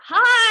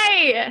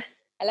Hi.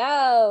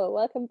 Hello,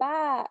 welcome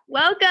back.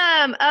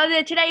 Welcome.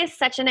 Today is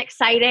such an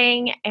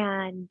exciting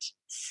and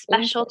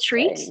special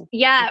treat.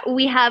 Yeah,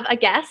 we have a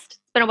guest.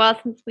 It's been a while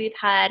since we've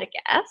had a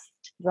guest.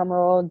 Drum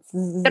roll.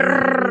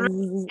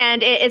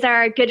 And it is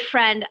our good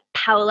friend,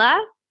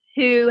 Paula,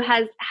 who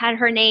has had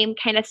her name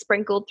kind of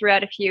sprinkled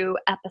throughout a few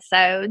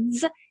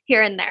episodes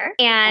here and there.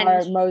 And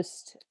our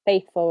most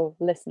faithful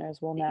listeners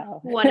will know.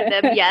 One of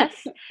them,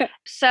 yes.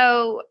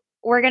 So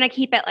we're going to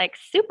keep it like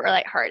super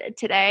lighthearted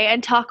today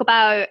and talk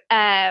about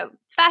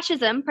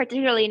fascism,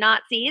 particularly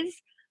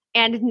Nazis,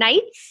 and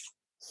knights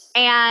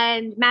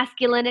and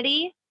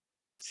masculinity.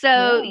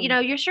 So, you know,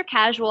 your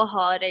casual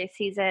holiday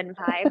season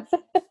vibes.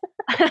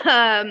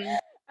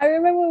 I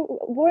remember,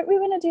 weren't we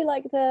going to do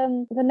like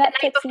the Netflix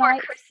night before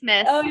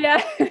Christmas? Oh,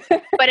 yeah.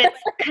 But it's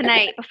the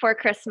night before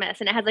Christmas,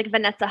 and it has like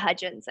Vanessa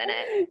Hudgens in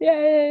it.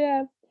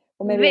 Yeah.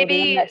 Well, maybe we'll do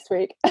them next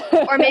week.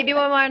 Or maybe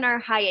when we're on our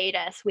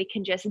hiatus, we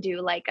can just do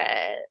like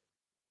a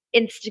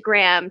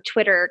Instagram,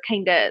 Twitter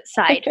kind of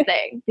side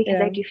thing,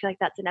 because I do feel like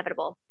that's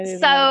inevitable.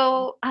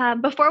 So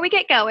before we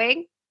get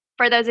going,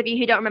 for those of you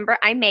who don't remember,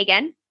 I'm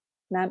Megan.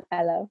 And I'm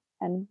Ella,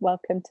 and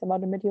welcome to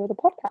Modern Medieval, the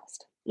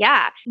podcast.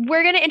 Yeah.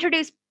 We're going to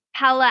introduce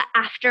Paula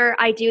after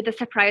I do the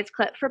surprise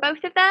clip for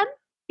both of them,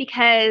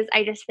 because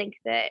I just think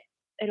that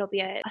it'll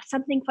be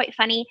something quite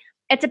funny.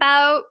 It's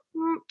about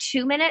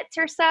 2 minutes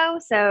or so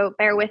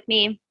bear with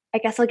me. I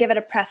guess I'll give it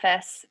a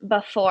preface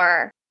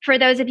before. For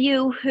those of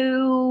you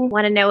who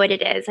want to know what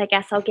it is, I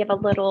guess I'll give a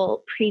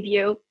little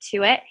preview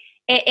to it.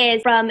 It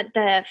is from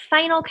the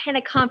final kind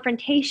of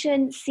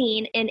confrontation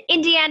scene in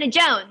Indiana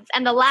Jones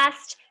and the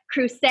Last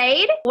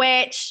Crusade,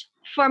 which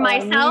for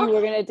myself... I knew you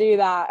were going to do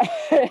that.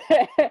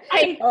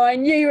 I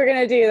knew you were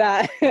going to do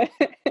that.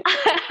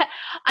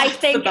 I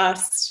think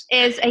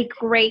is a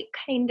great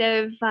kind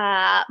of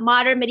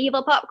modern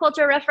medieval pop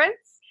culture reference.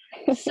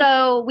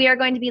 So we are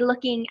going to be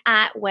looking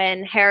at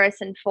when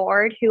Harrison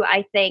Ford, who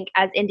I think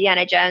as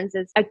Indiana Jones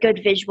is a good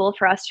visual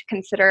for us to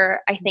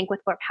consider, I think with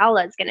where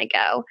Paula is going to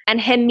go,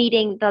 and him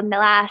meeting the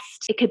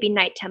last, it could be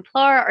Knight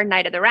Templar or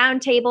Knight of the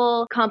Round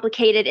Table,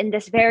 complicated in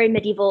this very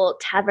medieval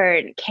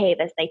tavern cave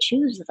as they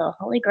choose the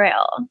Holy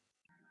Grail.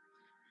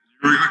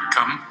 You have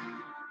come.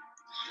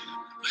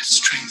 My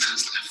strength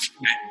has left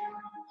me.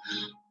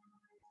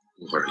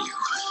 Who are you?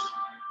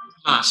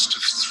 The last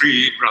of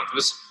 3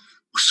 brothers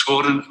who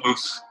swore an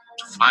oath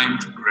to find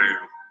the Grail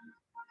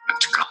and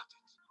to guard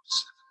it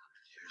 700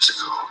 years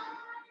ago.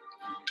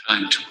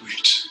 Time to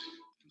wait.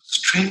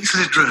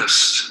 Strangely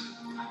dressed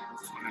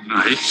for a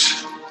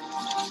night.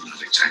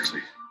 Not exactly.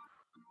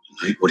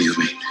 A night? What do you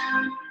mean?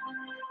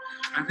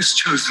 I was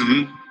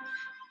chosen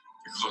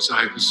because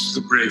I was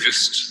the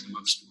bravest, the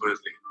most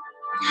worthy.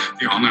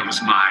 The honor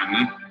was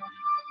mine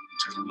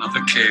until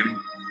another came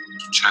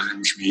to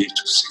challenge me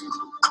to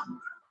single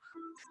combat.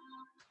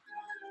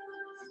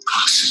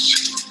 Pass it to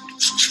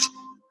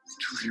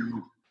you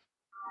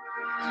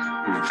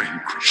who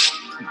vanquished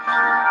me. I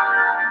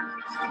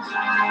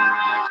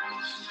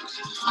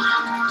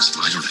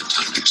don't have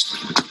time to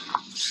explain it.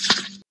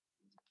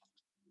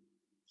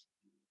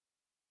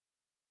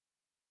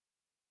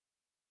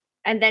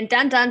 And then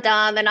dun dun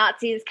dun, the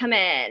Nazis come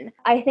in.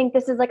 I think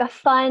this is like a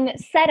fun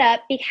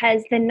setup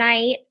because the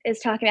knight is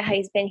talking about how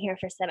he's been here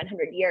for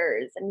 700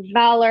 years and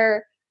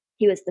valor.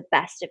 He was the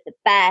best of the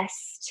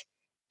best,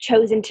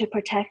 chosen to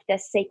protect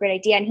this sacred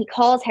idea. And he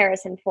calls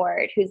Harrison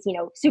Ford, who's, you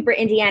know, super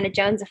Indiana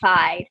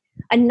Jonesified,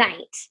 a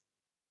knight.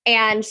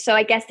 And so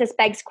I guess this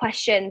begs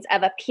questions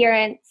of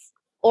appearance,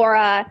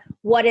 aura,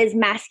 what is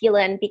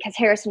masculine? Because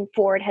Harrison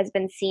Ford has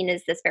been seen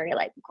as this very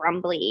like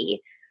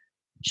grumbly,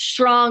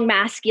 strong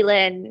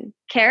masculine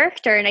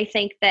character. And I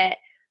think that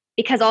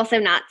because also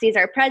Nazis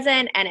are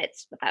present and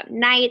it's about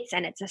knights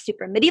and it's a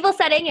super medieval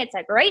setting, it's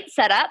a great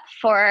setup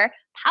for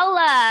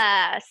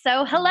Paula.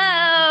 So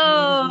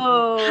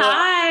hello.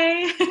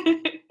 Hi.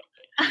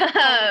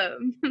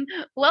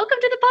 Welcome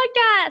to the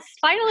podcast.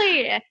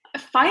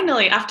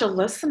 Finally, after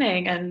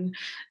listening and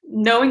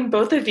knowing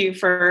both of you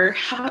for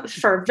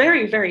a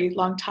very, very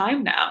long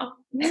time now.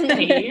 It's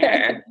been a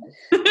year.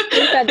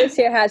 This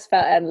year has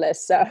felt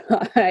endless, so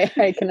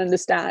I can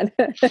understand.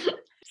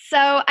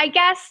 So I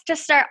guess to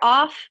start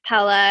off,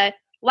 Paula,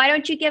 why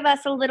don't you give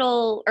us a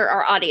little, or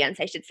our audience,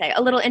 I should say,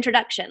 a little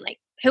introduction? Like,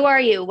 who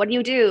are you? What do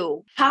you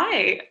do?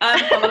 Hi,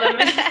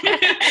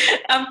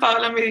 I'm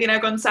Paula Medina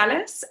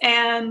Gonzalez,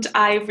 and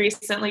I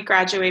recently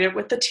graduated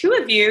with the 2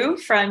 of you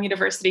from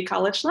University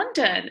College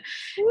London.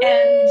 Woo!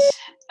 And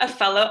a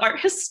fellow art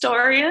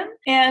historian,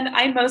 and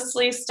I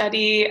mostly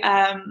study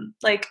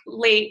like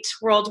late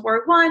World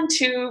War I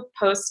to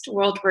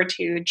post-World War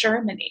II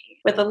Germany,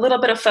 with a little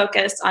bit of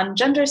focus on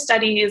gender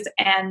studies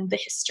and the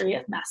history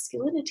of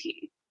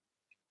masculinity.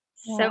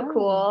 So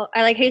cool.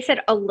 I like how you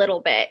said a little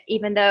bit,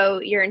 even though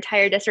your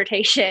entire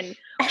dissertation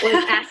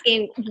was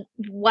asking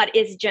what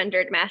is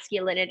gendered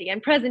masculinity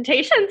and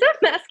presentations of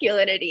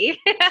masculinity.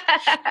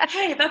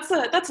 Hey, that's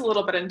a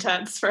little bit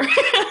intense for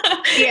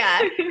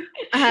Yeah.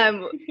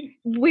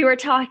 We were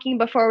talking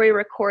before we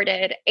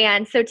recorded,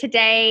 and so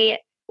today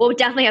we'll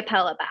definitely have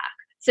Paula back.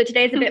 So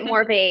today's a bit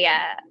more of a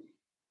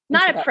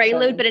not a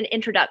prelude, but an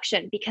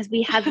introduction, because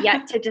we have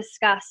yet to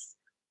discuss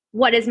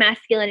what is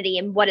masculinity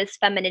and what is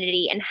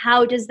femininity and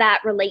how does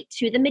that relate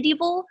to the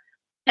medieval,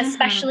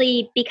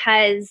 especially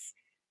because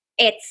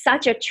it's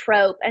such a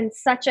trope and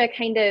such a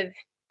kind of,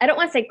 I don't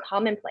want to say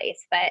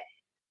commonplace, but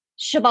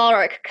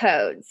chivalric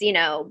codes, you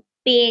know,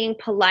 being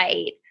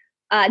polite,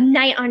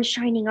 knight on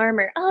shining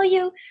armor. Oh,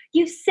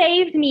 you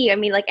saved me. I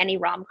mean, like any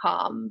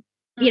rom-com,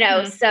 you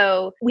know,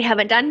 so we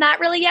haven't done that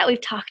really yet.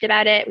 We've talked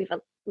about it. We've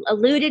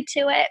alluded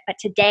to it, but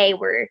today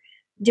we're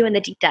doing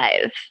the deep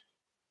dive.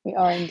 We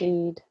are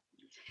indeed.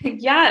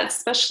 Yeah,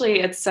 especially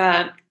it's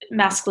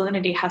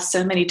masculinity has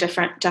so many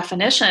different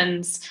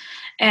definitions,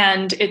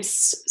 and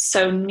it's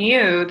so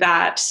new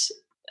that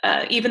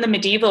even the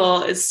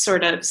medieval is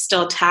sort of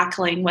still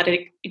tackling what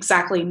it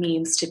exactly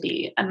means to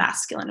be a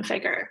masculine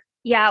figure.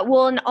 Yeah,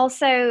 well, and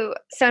also,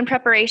 so in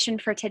preparation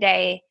for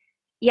today,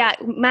 yeah,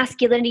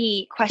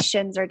 masculinity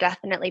questions are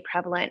definitely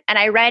prevalent. And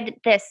I read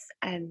this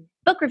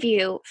book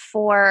review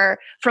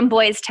From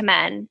Boys to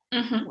Men,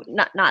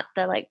 not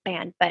the like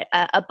band, but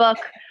a book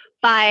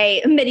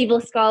by medieval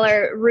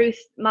scholar Ruth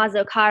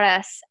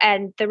Mazokaras,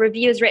 and the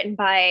review is written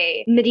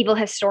by medieval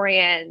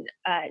historian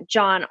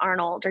John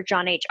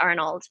H.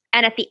 Arnold.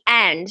 And at the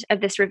end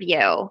of this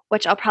review,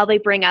 which I'll probably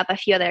bring up a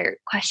few other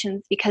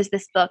questions because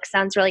this book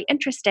sounds really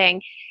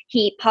interesting,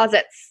 he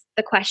posits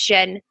the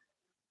question,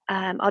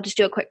 I'll just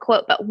do a quick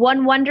quote, but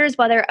one wonders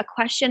whether a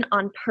question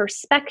on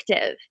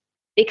perspective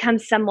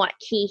becomes somewhat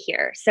key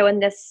here. So in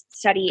this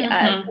study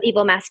of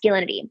medieval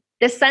masculinity,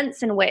 the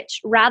sense in which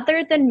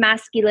rather than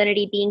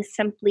masculinity being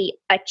simply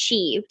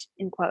achieved,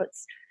 in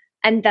quotes,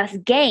 and thus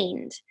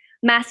gained,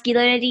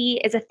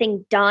 masculinity is a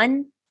thing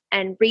done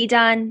and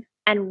redone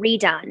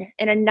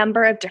in a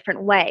number of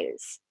different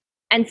ways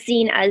and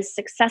seen as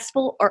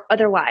successful or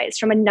otherwise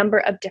from a number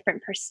of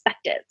different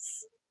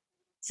perspectives.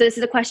 So this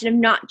is a question of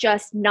not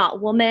just not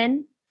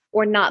woman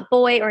or not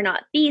boy or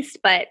not beast,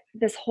 but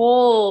this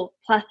whole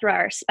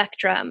plethora or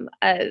spectrum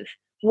of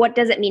what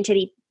does it mean to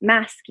be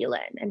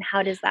masculine and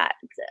how does that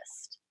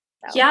exist?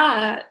 So.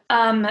 Yeah,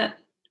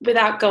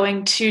 without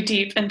going too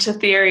deep into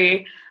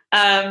theory,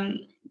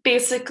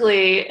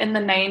 basically in the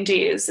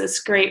 90s, this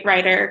great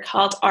writer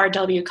called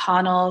R.W.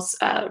 Connells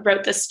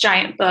wrote this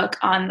giant book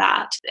on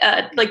that.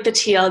 Like the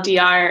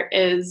TLDR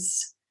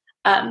is,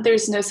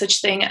 there's no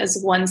such thing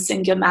as one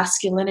single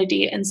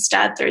masculinity.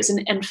 Instead, there's an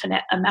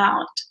infinite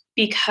amount,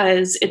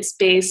 because it's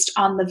based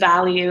on the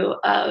value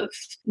of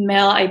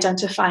male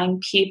identifying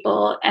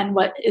people and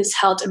what is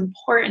held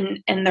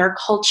important in their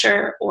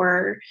culture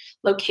or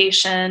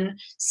location,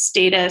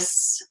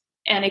 status,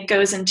 and it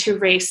goes into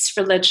race,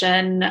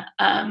 religion,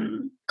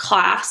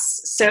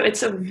 class. So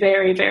it's a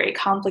very, very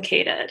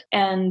complicated.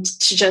 And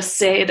to just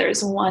say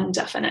there's one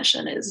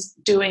definition is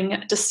doing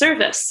a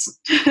disservice.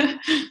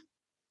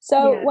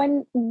 So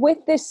when with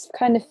this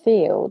kind of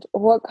field,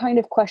 what kind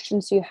of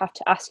questions do you have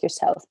to ask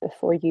yourself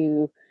before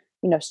you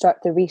start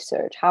the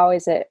research? How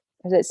is it?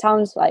 Because it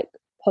sounds like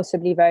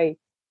possibly very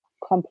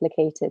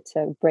complicated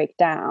to break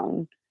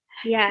down.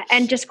 Yeah.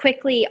 And just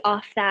quickly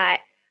off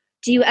that,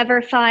 do you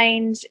ever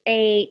find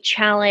a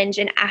challenge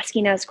in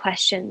asking those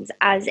questions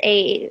as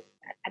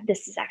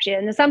this is actually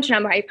an assumption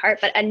on my part,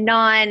 but a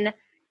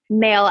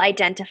non-male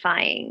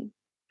identifying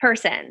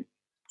person?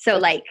 So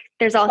like,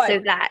 there's also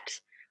that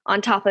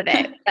on top of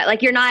it, but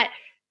like, you're not,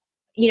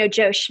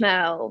 Joe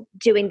Schmo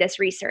doing this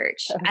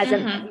research as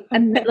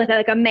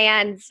like a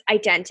man's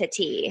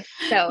identity.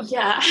 So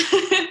yeah.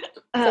 So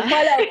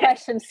my little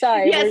question,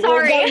 sorry. Yeah,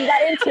 sorry. We're going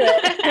right into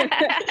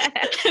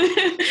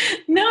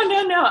it.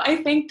 No. I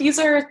think these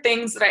are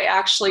things that I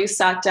actually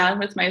sat down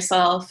with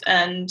myself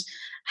and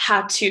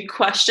had to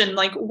question,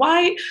 like,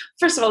 why?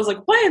 First of all, I was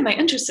like, why am I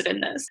interested in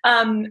this?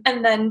 And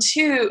then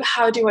two,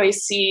 how do I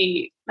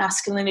see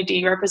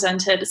masculinity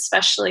represented,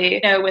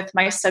 especially with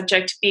my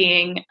subject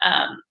being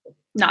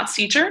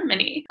Nazi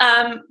Germany.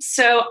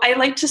 So I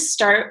like to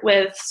start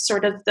with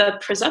sort of the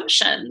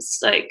presumptions,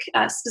 like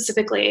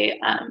specifically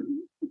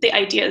the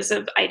ideas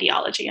of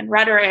ideology and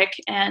rhetoric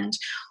and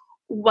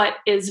what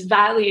is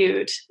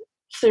valued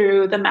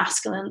through the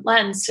masculine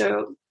lens.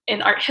 So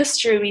in art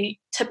history, we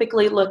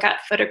typically look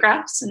at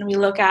photographs and we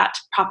look at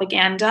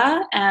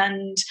propaganda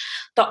and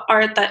the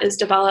art that is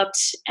developed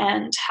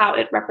and how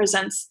it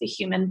represents the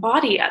human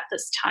body at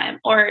this time,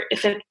 or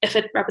if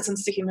it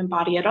represents the human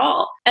body at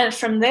all. And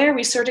from there,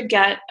 we sort of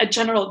get a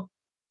general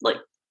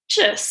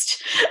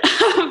gist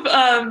of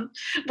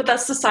what that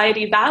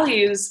society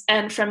values.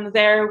 And from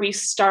there, we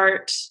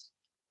start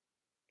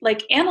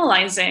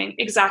analyzing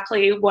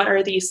exactly what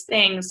are these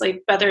things,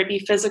 whether it be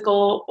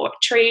physical or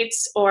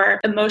traits or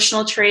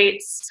emotional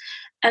traits.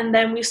 And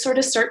then we sort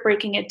of start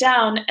breaking it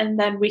down, and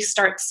then we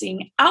start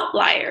seeing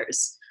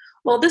outliers.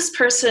 Well, this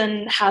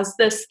person has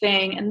this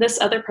thing and this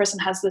other person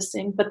has this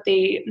thing, but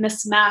they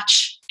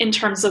mismatch in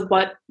terms of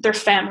what their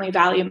family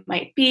value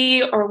might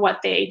be or what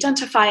they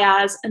identify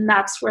as. And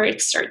that's where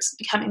it starts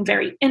becoming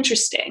very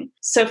interesting.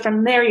 So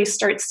from there, you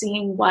start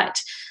seeing what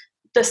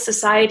the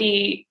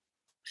society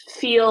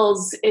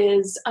feels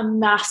is a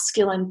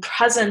masculine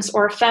presence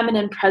or a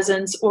feminine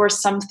presence or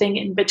something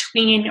in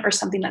between or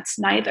something that's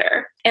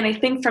neither. And I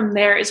think from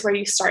there is where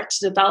you start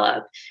to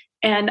develop.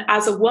 And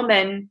as a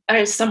woman,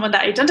 as someone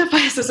that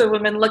identifies as a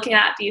woman looking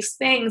at these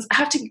things, I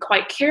have to be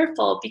quite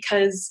careful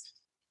because,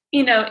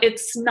 you know,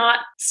 it's not,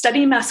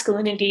 studying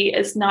masculinity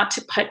is not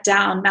to put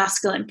down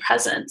masculine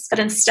presence, but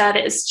instead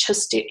it's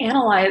just to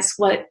analyze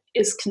what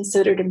is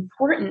considered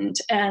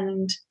important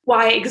and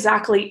why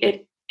exactly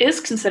it is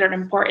considered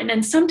important.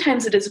 And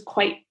sometimes it is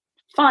quite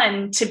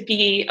fun to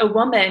be a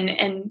woman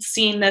and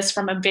seeing this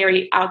from a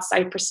very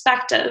outside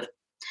perspective.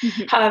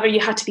 Mm-hmm. However,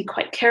 you have to be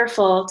quite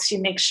careful to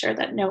make sure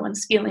that no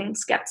one's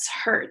feelings gets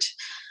hurt.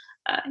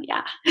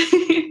 Yeah.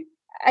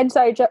 And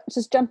sorry,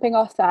 just jumping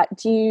off that,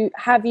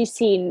 have you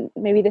seen,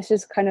 maybe this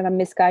is kind of a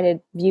misguided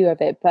view of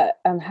it, but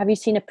have you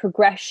seen a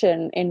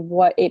progression in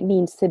what it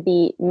means to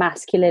be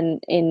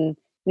masculine in,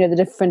 you know,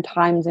 the different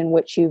times in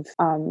which you've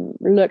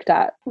looked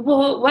at?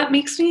 Well, what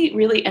makes me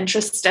really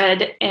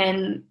interested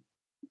in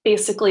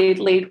basically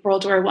late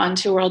World War I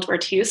to World War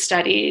II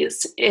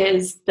studies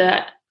is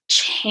the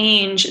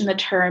change in the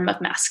term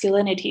of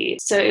masculinity.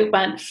 So it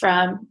went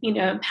from, you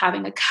know,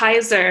 having a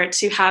Kaiser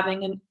to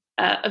having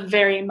a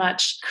very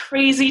much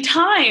crazy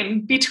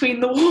time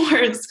between the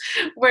wars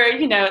where,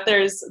 you know,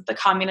 there's the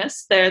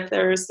communists,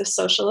 there's the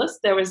socialists,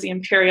 there was the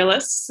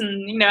imperialists,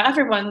 and, you know,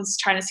 everyone's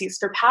trying to seize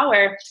for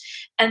power.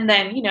 And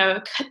then, you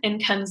know, in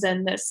comes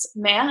in this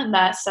man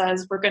that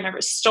says, we're going to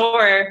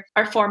restore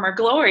our former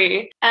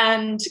glory.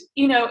 And,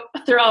 you know,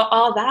 throughout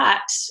all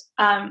that,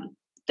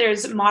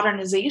 there's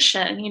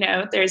modernization, you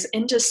know, there's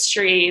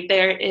industry,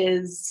 there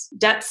is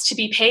debts to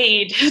be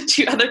paid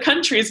to other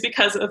countries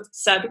because of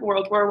said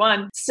World War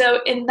I.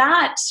 So in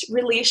that,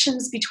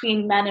 relations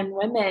between men and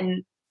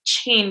women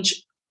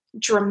change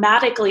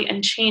dramatically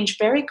and change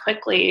very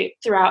quickly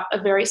throughout a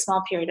very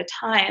small period of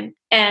time.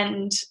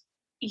 And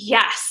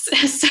yes,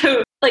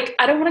 so like,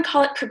 I don't want to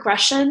call it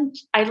progression.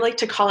 I'd like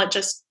to call it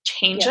just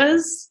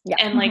changes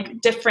and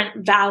like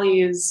different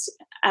values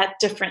at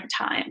different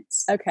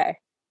times. Okay.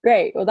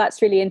 Great. Well,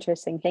 that's really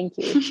interesting. Thank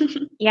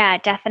you. Yeah,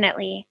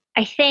 definitely.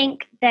 I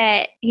think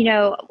that, you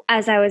know,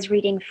 as I was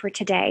reading for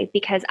today,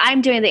 because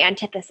I'm doing the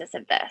antithesis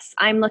of this,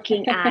 I'm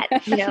looking at,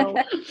 you know,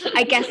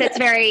 I guess it's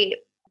very...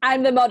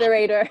 I'm the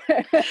moderator.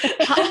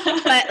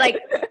 but like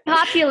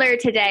popular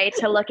today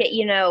to look at,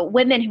 you know,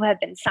 women who have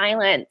been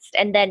silenced.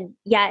 And then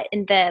yet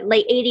in the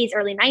late 80s,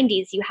 early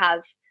 90s, you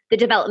have the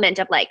development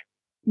of like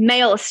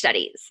male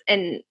studies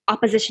in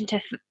opposition to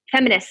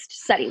feminist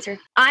studies. Or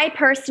I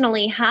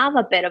personally have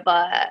a bit of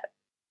a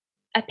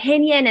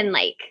opinion and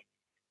like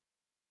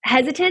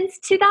hesitance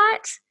to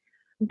that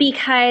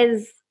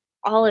because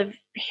all of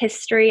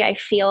history, I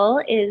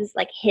feel, is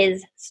like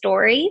his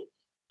story.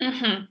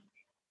 Mm-hmm.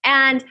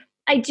 And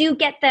I do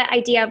get the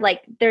idea of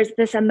like there's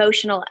this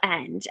emotional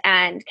end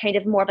and kind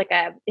of more like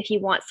a, if you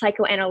want,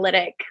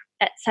 psychoanalytic,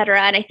 et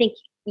cetera. And I think,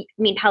 I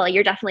mean, Pella,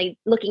 you're definitely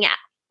looking at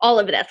all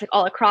of this, like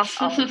all across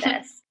all of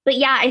this. But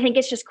yeah, I think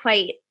it's just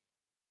quite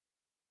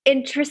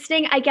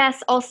interesting, I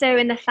guess, also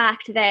in the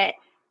fact that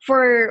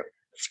for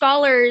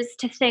scholars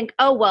to think,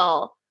 oh,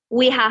 well,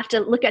 we have to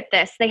look at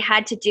this. They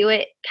had to do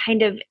it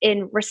kind of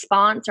in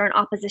response or in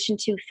opposition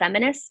to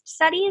feminist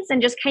studies,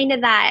 and just kind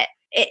of that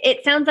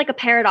it sounds like a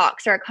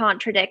paradox or a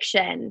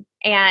contradiction.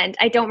 And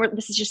I don't,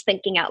 this is just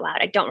thinking out loud.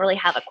 I don't really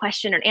have a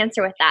question or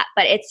answer with that,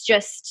 but it's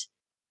just,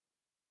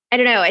 I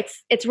don't know.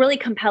 It's really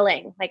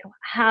compelling, like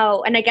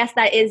how, and I guess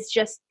that is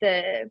just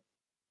the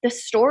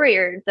story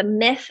or the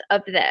myth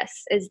of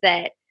this is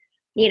that,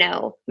 you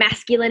know,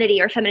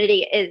 masculinity or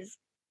femininity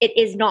it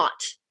is not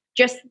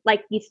just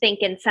like you think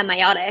in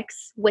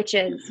semiotics, which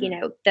is, you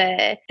know,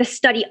 the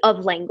study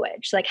of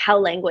language, like how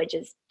language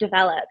is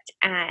developed.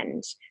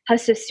 And how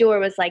Saussure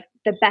was like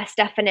the best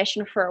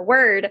definition for a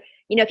word,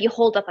 you know, if you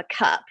hold up a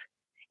cup,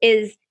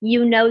 is,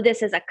 you know,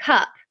 this is a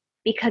cup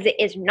because it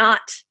is not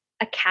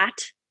a cat.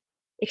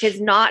 It is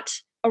not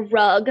a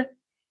rug.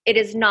 It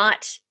is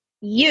not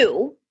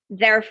you.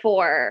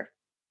 Therefore,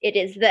 it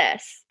is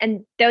this.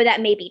 And though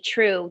that may be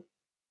true,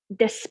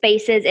 the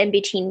spaces in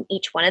between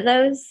each one of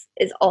those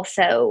is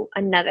also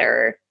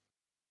another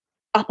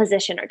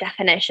opposition or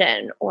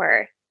definition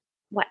or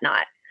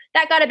whatnot.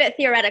 That got a bit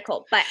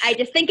theoretical, but I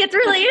just think it's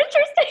really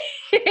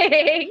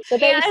interesting. So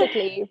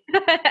basically,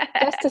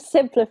 just to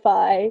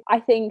simplify, I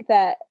think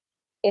that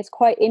it's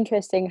quite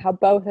interesting how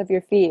both of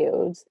your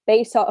fields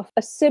base off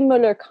a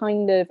similar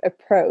kind of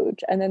approach,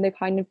 and then they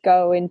kind of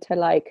go into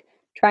like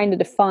trying to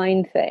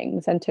define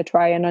things and to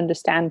try and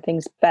understand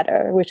things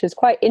better, which is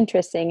quite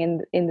interesting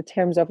in the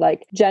terms of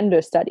like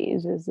gender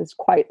studies is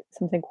quite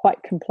something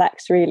quite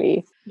complex,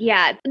 really.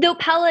 Yeah. Though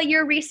Pella,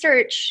 your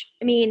research,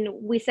 I mean,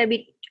 we said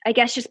I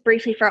guess just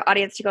briefly for our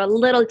audience to go a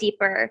little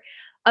deeper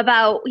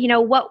about, you know,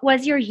 what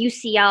was your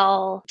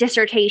UCL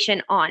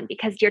dissertation on?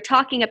 Because you're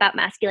talking about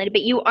masculinity,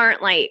 but you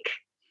aren't like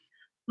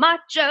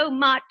macho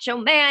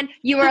man.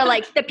 You are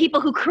like the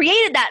people who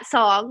created that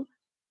song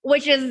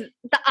which is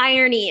the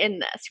irony in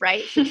this,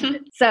 right?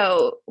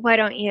 So why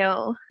don't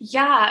you?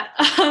 Yeah,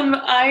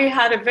 I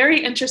had a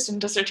very interesting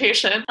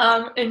dissertation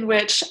in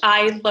which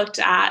I looked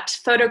at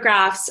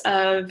photographs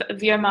of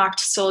Wehrmacht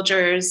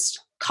soldiers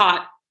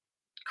caught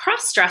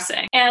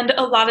cross-dressing. And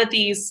a lot of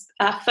these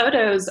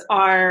photos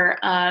are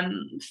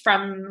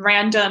from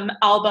random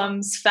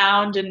albums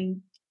found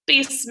in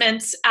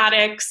basements,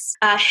 attics,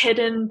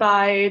 hidden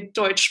by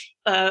Deutsche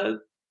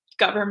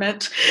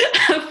government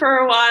for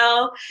a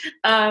while.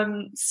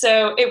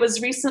 So it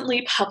was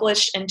recently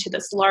published into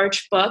this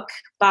large book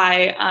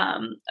by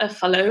a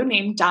fellow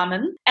named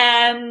Dahmen.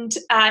 And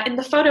in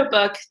the photo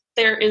book,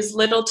 there is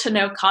little to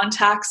no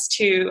context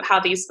to how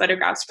these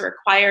photographs were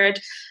acquired,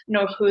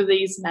 nor who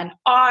these men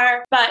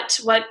are. But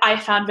what I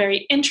found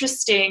very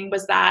interesting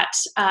was that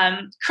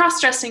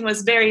cross-dressing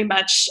was very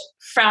much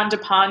frowned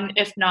upon,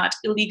 if not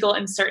illegal,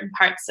 in certain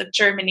parts of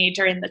Germany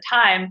during the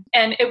time.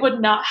 And it would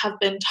not have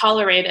been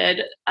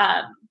tolerated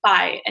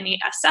by any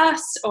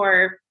SS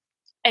or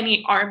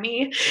any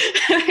army.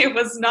 It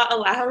was not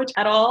allowed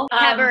at all.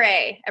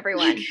 Cabaret,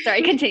 everyone.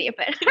 Sorry, continue.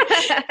 But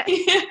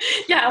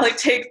yeah, like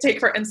take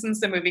for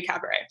instance the movie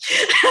Cabaret.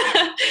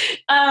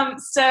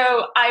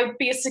 So I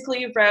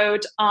basically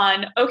wrote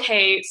on,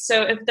 okay,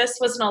 so if this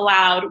wasn't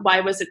allowed,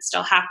 why was it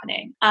still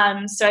happening?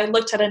 So I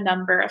looked at a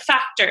number of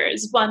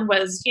factors. One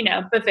was,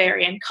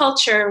 Bavarian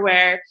culture,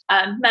 where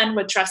men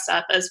would dress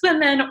up as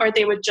women, or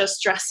they would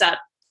just dress up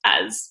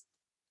as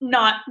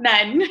not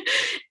men,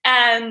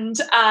 and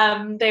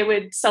they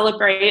would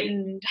celebrate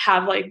and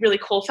have like really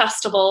cool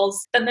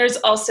festivals. Then there's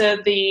also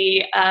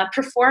the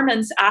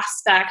performance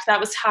aspect that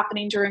was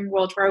happening during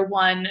World War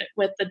I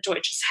with the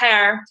Deutsches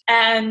Heer,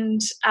 and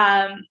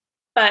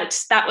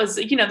but that was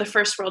the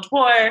First World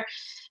War.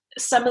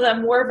 Some of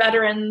them were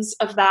veterans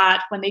of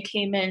that when they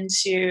came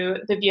into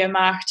the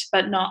Wehrmacht,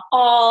 but not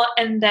all.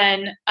 And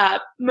then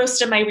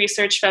most of my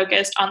research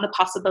focused on the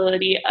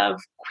possibility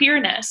of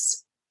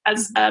queerness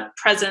as a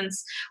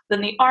presence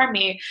within the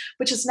army,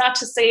 which is not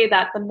to say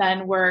that the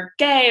men were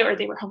gay or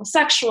they were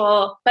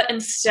homosexual, but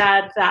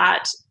instead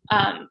that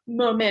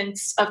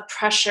moments of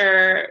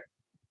pressure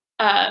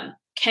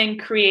can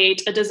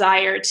create a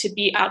desire to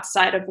be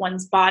outside of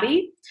one's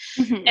body.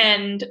 Mm-hmm.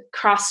 And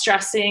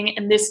cross-dressing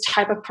and this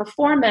type of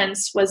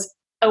performance was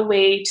a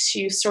way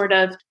to sort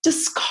of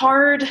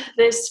discard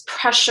this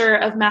pressure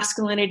of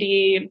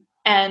masculinity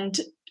and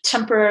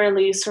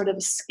temporarily sort of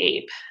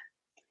escape.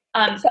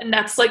 And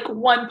that's like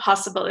one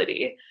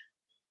possibility.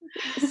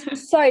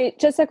 Sorry,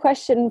 just a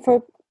question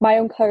for my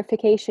own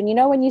clarification.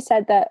 When you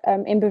said that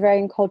in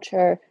Bavarian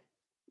culture,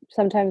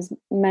 sometimes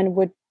men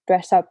would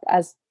dress up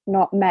as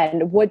not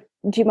men,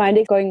 do you mind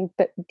going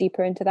a bit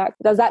deeper into that?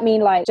 Does that mean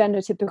like gender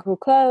typical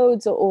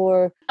clothes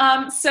or?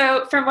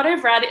 So from what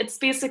I've read, it's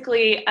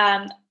basically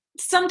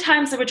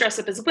sometimes they would dress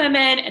up as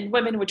women and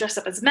women would dress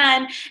up as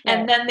men,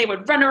 and then they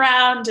would run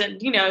around and,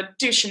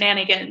 do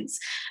shenanigans.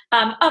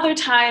 Other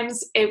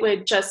times it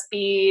would just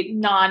be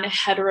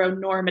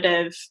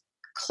non-heteronormative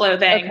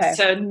clothing. Okay.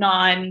 So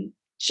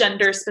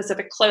non-gender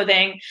specific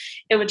clothing.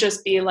 It would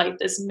just be like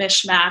this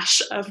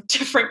mishmash of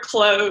different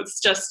clothes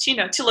just,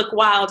 to look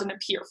wild and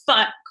appear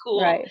fun,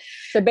 cool. Right.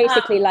 So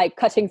basically like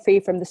cutting free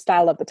from the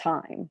style of the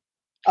time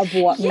of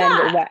what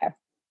men would wear.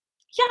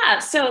 Yeah,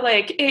 so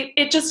like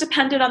it just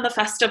depended on the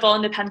festival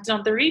and depended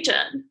on the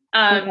region.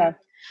 Okay.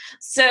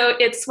 So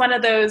it's one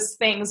of those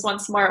things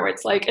once more where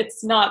it's like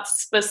it's not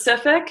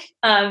specific,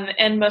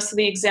 and most of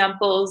the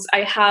examples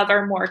I have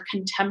are more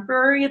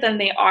contemporary than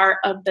they are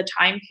of the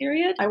time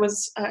period. I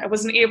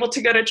wasn't able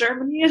to go to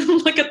Germany and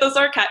look at those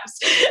archives.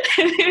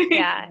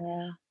 Yeah.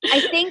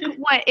 I think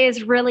what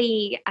is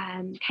really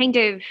kind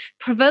of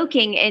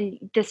provoking in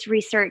this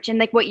research, and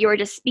like what you were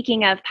just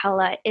speaking of,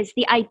 Paula, is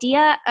the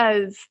idea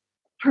of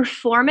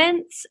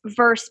performance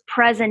versus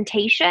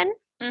presentation,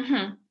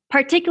 mm-hmm.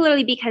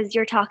 particularly because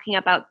you're talking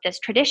about this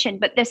tradition,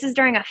 but this is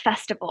during a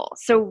festival.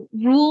 So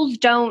rules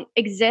don't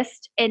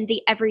exist in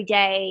the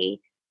everyday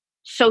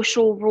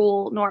social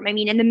rule norm. I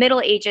mean, in the Middle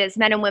Ages,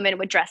 men and women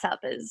would dress up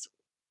as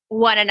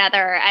one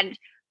another and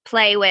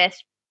play with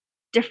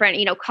different,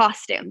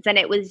 costumes. And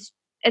it was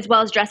as well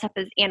as dress up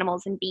as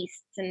animals and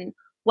beasts and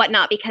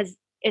whatnot, because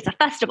it's a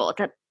festival, it's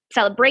a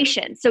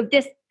celebration. So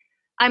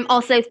I'm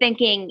also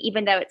thinking,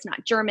 even though it's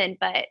not German,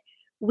 but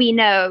we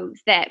know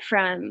that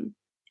from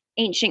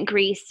ancient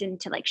Greece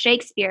into like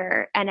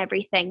Shakespeare and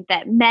everything,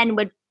 that men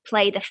would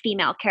play the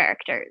female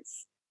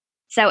characters.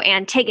 So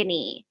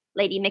Antigone,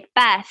 Lady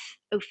Macbeth,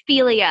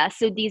 Ophelia.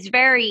 So these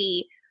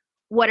very,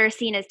 what are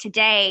seen as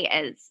today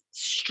as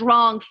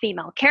strong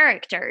female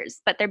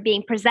characters, but they're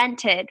being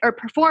presented or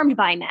performed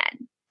by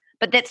men.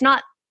 But that's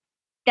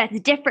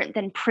different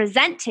than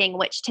presenting,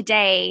 which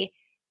today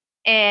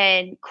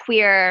in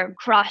queer,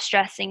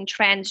 cross-dressing,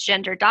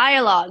 transgender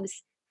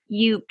dialogues,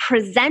 you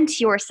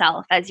present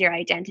yourself as your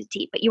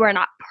identity, but you are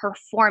not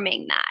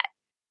performing that.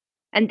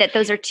 And that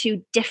those are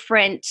two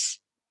different,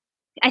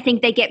 I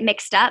think they get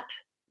mixed up,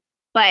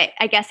 but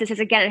I guess this is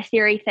again a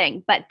theory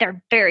thing, but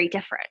they're very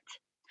different.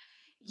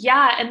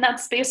 Yeah, and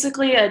that's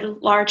basically a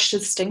large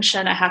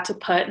distinction I had to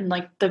put in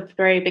like the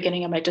very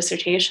beginning of my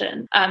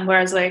dissertation.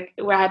 Whereas like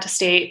where I had to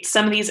state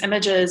some of these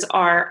images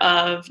are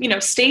of,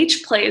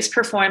 stage plays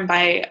performed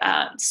by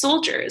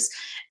soldiers.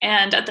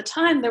 And at the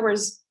time there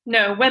was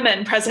no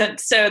women present,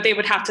 so they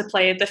would have to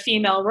play the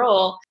female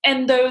role.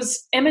 And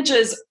those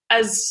images,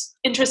 as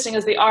interesting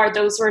as they are,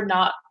 those were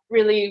not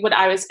really what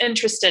I was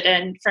interested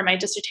in for my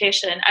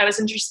dissertation. I was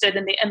interested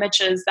in the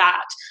images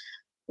that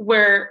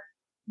were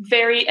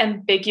very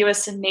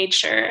ambiguous in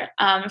nature.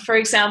 For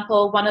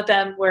example, one of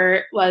them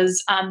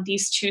was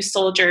these two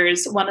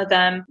soldiers, one of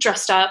them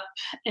dressed up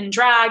in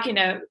drag,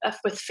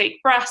 with fake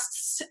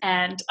breasts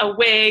and a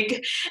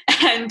wig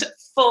and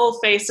full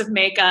face of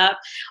makeup,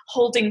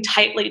 holding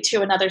tightly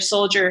to another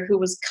soldier who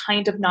was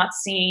kind of not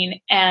seen.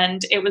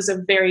 And it was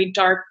a very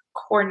dark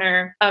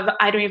corner of,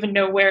 I don't even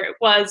know where it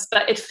was,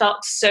 but it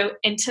felt so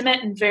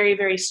intimate and very,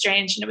 very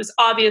strange. And it was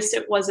obvious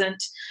it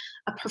wasn't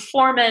a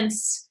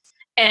performance.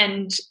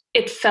 And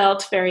it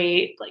felt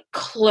very like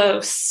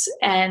close,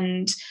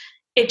 and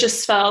it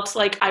just felt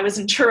like I was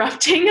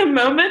interrupting a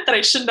moment that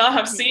I should not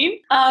have seen.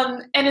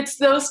 And it's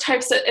those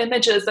types of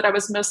images that I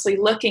was mostly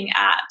looking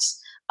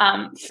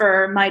at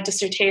for my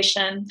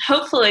dissertation.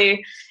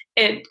 Hopefully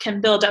it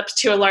can build up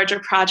to a larger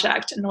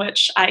project in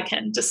which I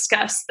can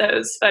discuss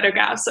those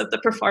photographs of the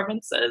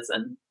performances.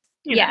 And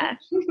yeah.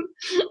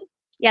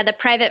 Yeah, the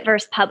private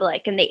versus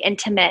public, and the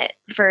intimate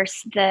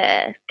versus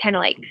the kind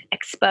of like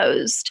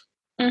exposed.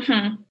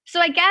 Mm-hmm. So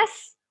I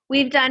guess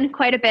we've done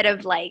quite a bit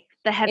of like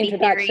the heavy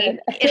introduction.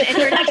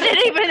 Introduction,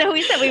 even though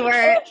we said we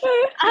were.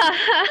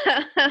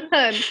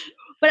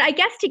 But I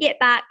guess to get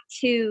back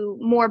to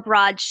more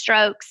broad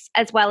strokes,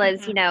 as well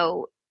as,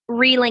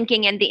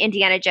 relinking in the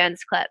Indiana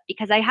Jones clip,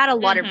 because I had a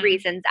lot of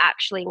reasons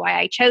actually why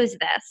I chose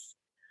this.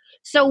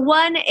 So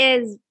one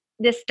is,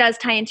 this does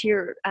tie into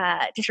your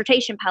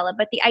dissertation, Paula,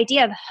 but the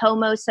idea of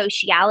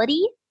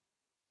homosociality.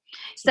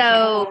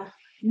 So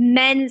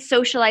men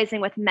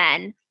socializing with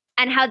men,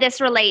 and how this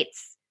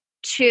relates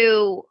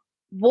to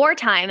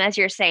wartime, as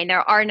you're saying.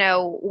 There are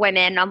no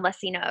women unless,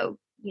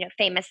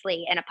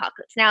 famously in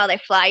Apocalypse Now, they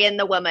fly in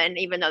the woman,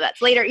 even though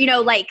that's later,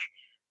 like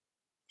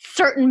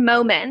certain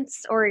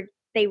moments, or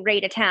they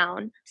raid a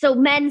town. So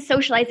men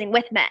socializing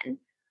with men,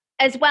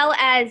 as well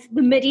as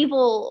the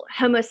medieval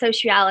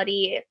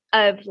homosociality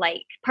of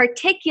like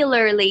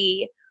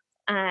particularly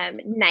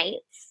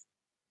knights.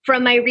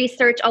 From my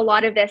research, a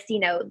lot of this,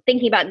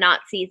 thinking about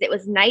Nazis, it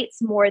was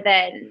knights more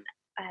than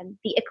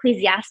the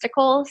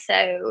ecclesiastical,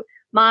 so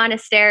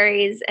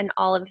monasteries and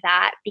all of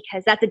that,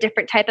 because that's a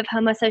different type of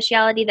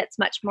homosociality that's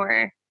much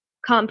more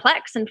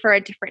complex and for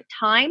a different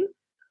time.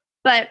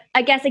 But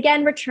I guess,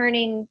 again,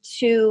 returning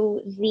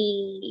to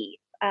the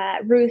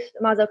Ruth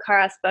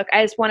Mazokaras book,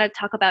 I just want to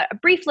talk about a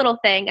brief little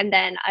thing, and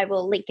then I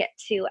will link it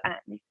to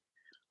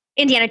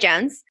Indiana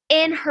Jones.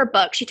 In her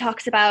book, she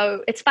talks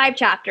about, it's 5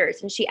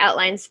 chapters, and she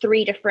outlines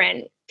 3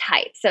 different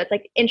types. So it's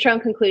like intro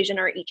and conclusion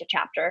are each a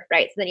chapter,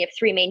 right? So then you have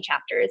 3 main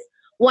chapters.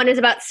 One is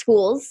about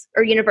schools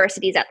or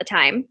universities at the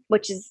time,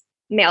 which is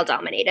male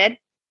dominated.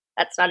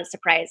 That's not a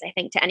surprise, I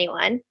think, to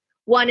anyone.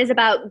 One is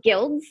about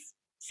guilds,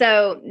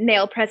 so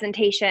male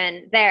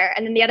presentation there.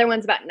 And then the other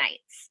one's about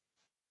knights.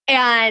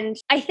 And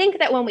I think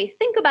that when we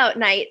think about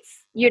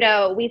knights,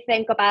 we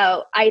think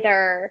about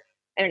either,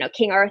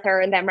 King Arthur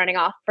and them running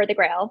off for the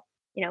Grail,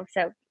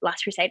 so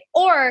Last Crusade,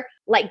 or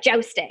like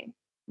jousting,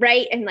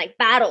 right? And like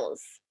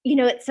battles.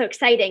 It's so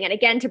exciting. And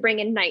again, to bring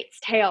in Knight's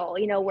Tale,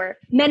 where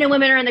men and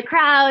women are in the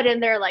crowd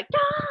and they're like,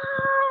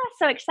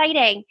 so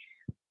exciting.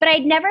 But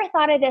I'd never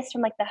thought of this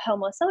from like the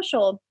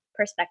homosocial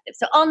perspective.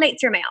 So all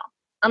knights are male,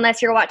 unless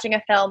you're watching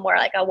a film where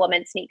like a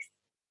woman sneaks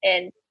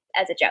in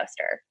as a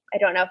jouster. I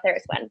don't know if there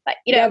is one, but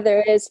Yeah,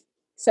 there is.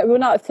 So, well,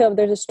 not a film,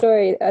 there's a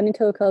story, an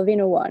Niccolo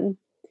Calvino one.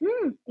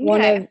 Okay.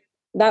 One of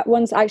that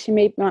one's actually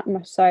made,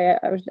 sorry,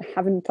 I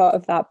haven't thought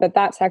of that, but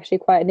that's actually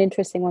quite an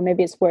interesting one.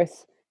 Maybe it's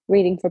worth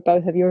reading for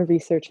both of your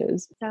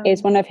researches.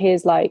 It's one of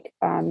his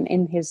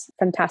in his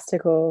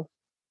fantastical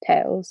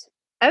tales.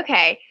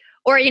 Okay.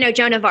 Or,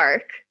 Joan of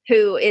Arc,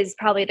 who is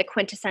probably the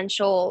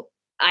quintessential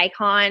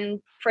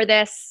icon for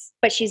this,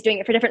 but she's doing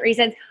it for different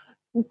reasons.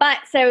 But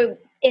so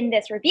in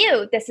this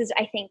review, this is,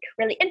 I think,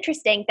 really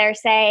interesting. They're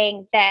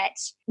saying that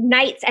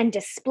knights and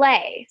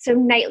display, so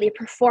knightly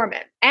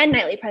performance and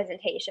knightly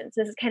presentations,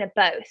 this is kind of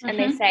both. And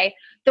they say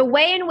the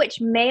way in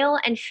which male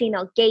and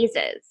female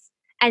gazes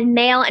and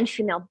male and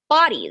female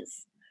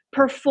bodies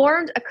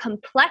performed a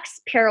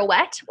complex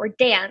pirouette or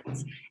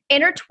dance,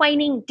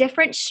 intertwining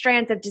different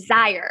strands of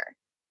desire.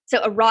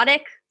 So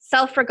erotic,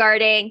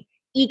 self-regarding,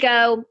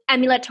 ego,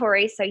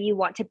 emulatory, so you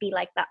want to be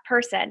like that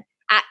person,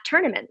 at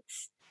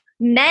tournaments.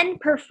 Men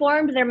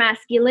performed their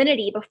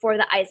masculinity before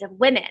the eyes of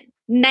women.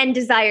 Men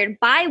desired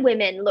by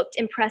women looked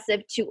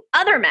impressive to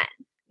other men.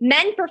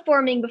 Men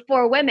performing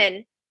before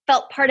women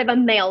felt part of a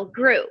male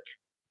group,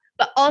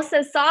 but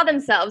also saw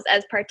themselves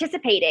as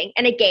participating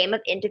in a game of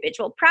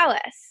individual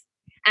prowess.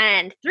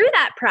 And through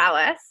that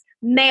prowess,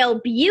 male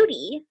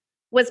beauty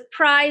was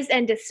prized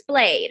and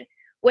displayed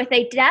with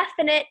a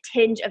definite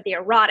tinge of the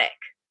erotic.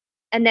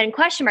 And then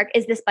question mark,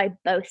 is this by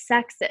both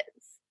sexes?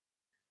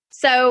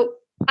 So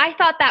I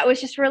thought that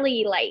was just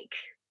really like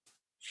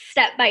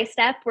step by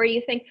step where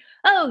you think,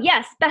 oh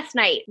yes, best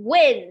night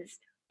wins.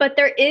 But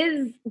there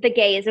is the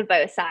gaze of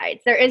both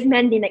sides. There is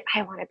men being like,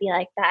 I want to be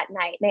like that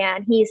night,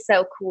 man. He's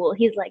so cool.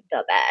 He's like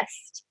the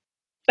best.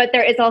 But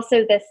there is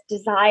also this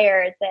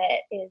desire that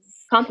is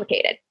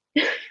complicated.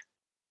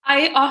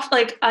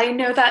 I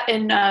know that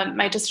in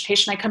my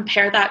dissertation, I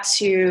compare that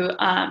to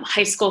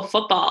high school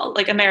football,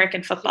 like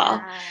American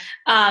football,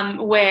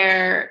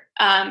 where,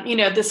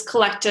 this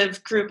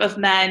collective group of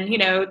men,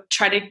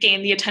 try to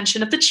gain the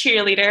attention of the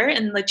cheerleader,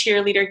 and the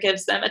cheerleader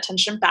gives them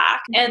attention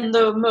back. And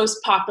the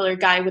most popular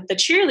guy with the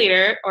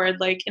cheerleader, or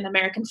like in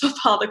American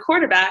football, the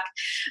quarterback,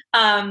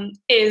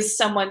 is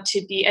someone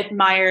to be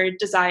admired,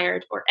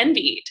 desired, or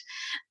envied.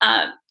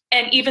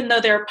 And even though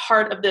they're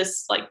part of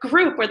this like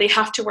group where they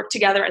have to work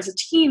together as a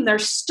team, they're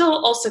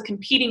still also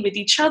competing with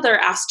each other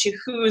as to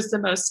who is the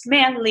most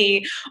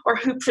manly, or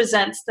who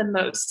presents the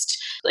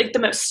most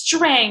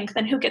strength,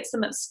 and who gets the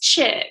most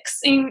chicks.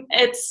 And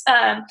it's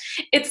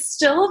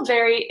still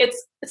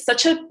it's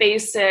such a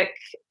basic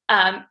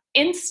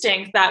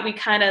instinct that we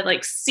kind of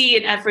like see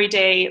in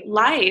everyday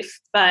life,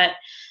 but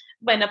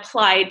when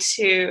applied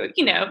to,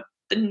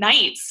 the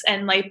knights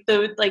and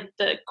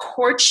the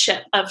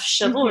courtship of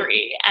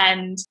chivalry,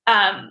 and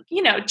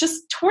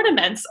just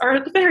tournaments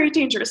are very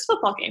dangerous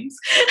football games.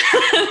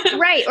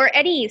 Right, or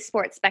any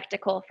sports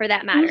spectacle for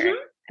that matter.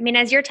 I mean,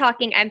 as you're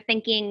talking, I'm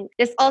thinking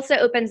this also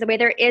opens the way.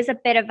 There is a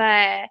bit of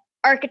a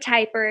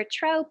archetype or a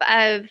trope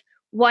of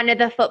one of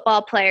the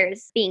football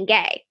players being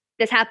gay.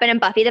 This happened in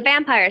Buffy the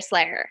Vampire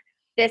Slayer.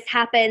 This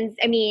happens,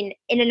 in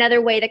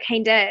another way, the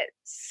kind of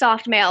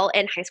soft male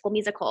in High School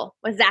Musical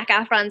with Zac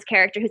Efron's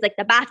character, who's like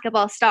the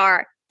basketball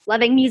star,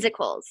 loving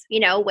musicals,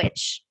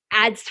 which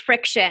adds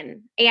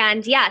friction.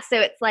 And so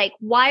it's like,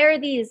 why are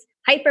these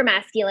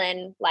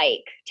hypermasculine,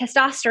 like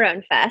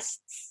testosterone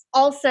fests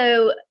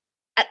also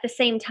at the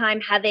same time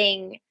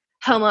having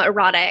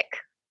homoerotic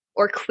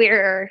or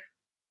queer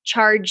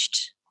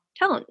charged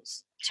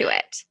tones to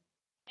it?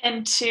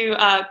 And to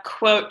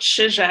quote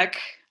Zizek,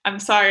 I'm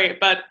sorry,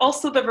 but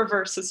also the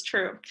reverse is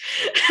true.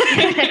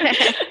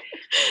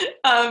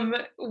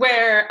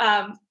 Where,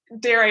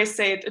 dare I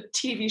say, the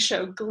TV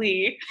show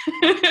Glee.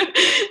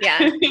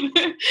 Yeah.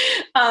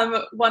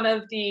 One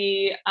of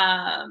the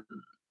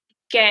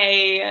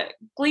gay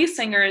Glee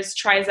singers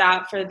tries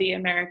out for the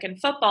American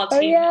football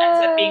team and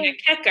ends up being a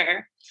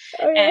kicker.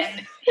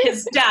 And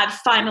his dad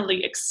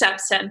finally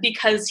accepts him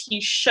because he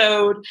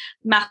showed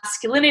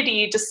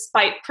masculinity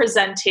despite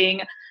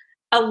presenting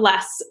a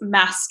less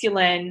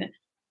masculine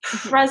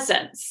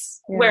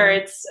presence, where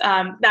it's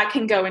that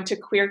can go into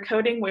queer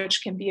coding,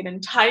 which can be an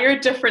entire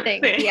different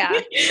thing. Yeah.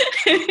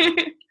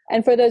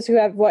 And for those who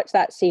have watched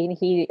that scene,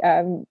 he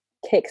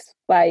kicks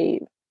by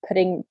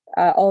putting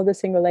All the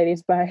Single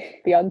Ladies by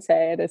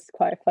Beyonce, and it's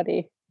quite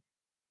funny.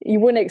 You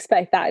wouldn't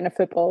expect that in a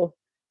football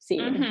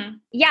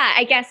scene. Yeah,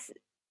 I guess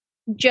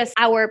just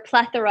our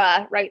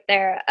plethora right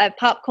there of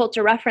pop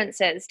culture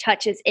references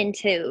touches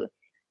into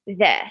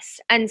this.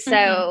 And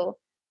so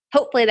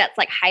hopefully that's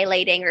like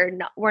highlighting, or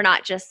not, we're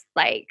not just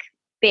like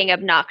being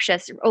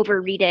obnoxious, over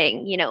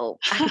reading,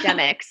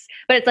 academics,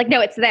 but it's like,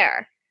 no, it's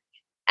there.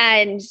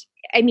 And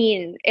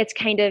it's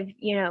kind of,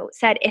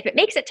 said, if it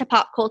makes it to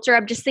pop culture,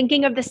 I'm just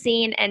thinking of the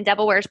scene in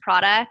Devil Wears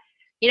Prada,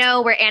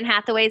 where Anne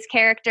Hathaway's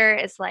character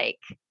is like,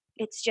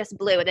 it's just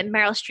blue. And then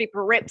Meryl Streep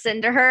rips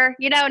into her,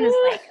 and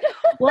it's like,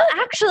 well,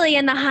 actually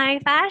in the high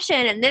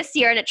fashion and this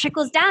year, and it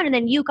trickles down, and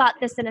then you got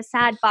this in a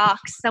sad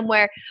box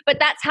somewhere. But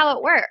that's how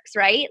it works,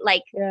 right?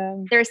 Like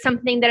there's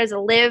something that is a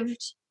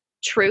lived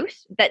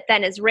truth that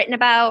then is written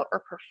about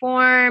or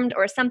performed,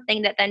 or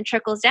something that then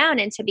trickles down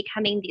into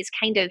becoming these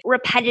kind of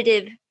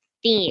repetitive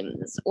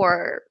themes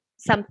or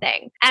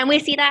something. And we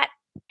see that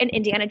in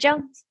Indiana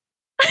Jones.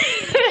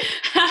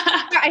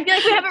 I feel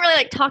like we haven't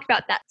really talked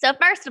about that. So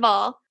first of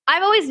all,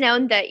 I've always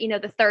known that,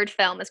 the third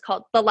film is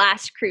called The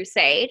Last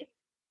Crusade,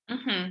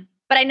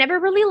 but I never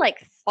really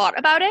thought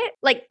about it.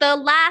 Like the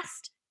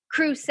Last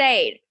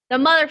Crusade, the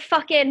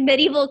motherfucking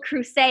medieval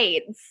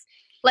crusades.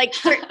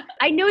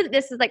 I knew that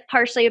this is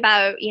partially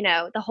about,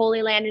 the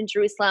Holy Land in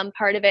Jerusalem.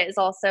 Part of it is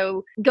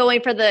also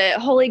going for the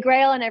Holy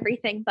Grail and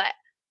everything. But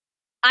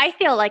I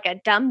feel like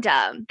a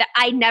dum-dum that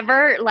I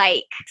never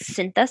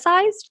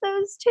synthesized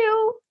those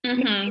two.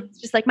 It's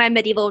just my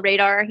medieval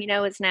radar,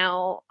 is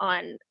now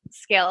on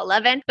scale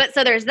 11. But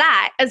so there's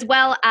that, as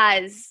well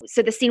as,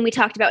 so the scene we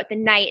talked about with the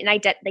knight,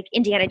 and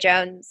Indiana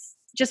Jones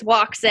just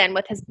walks in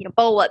with his,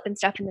 bullwhip and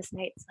stuff, and this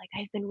knight's like,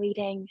 I've been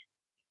waiting.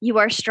 You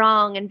are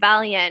strong and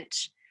valiant.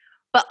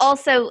 But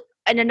also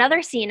in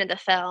another scene in the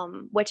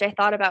film, which I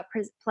thought about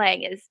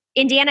playing, is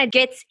Indiana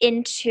gets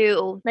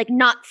into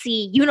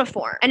Nazi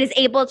uniform and is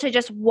able to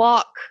just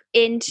walk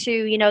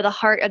into, the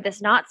heart of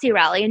this Nazi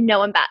rally, and no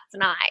one bats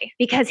an eye,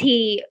 because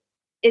he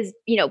is,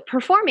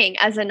 performing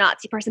as a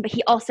Nazi person, but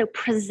he also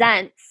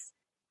presents,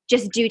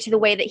 just due to the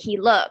way that he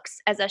looks,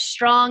 as a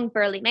strong,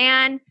 burly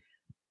man,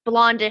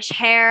 blondish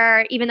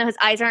hair. Even though his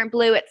eyes aren't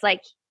blue, it's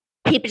like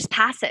he just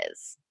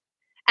passes.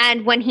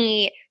 And when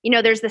he,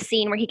 there's the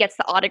scene where he gets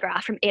the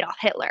autograph from Adolf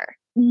Hitler,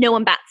 no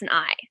one bats an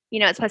eye.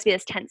 It's supposed to be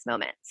this tense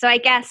moment. So I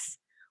guess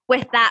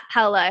with that,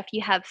 Paula, if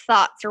you have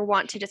thoughts or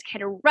want to just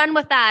kind of run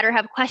with that or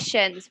have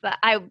questions, but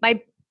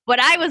what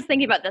I was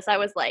thinking about this, I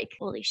was like,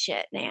 holy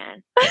shit,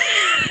 man.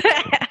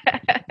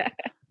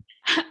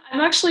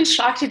 I'm actually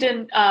shocked you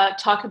didn't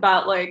talk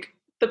about like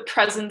the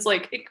presence,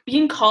 like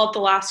being called the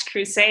Last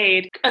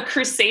Crusade. A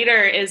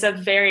crusader is a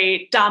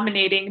very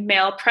dominating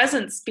male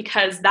presence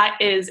because that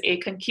is a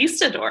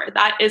conquistador.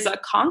 That is a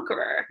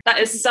conqueror. That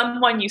is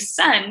someone you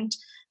send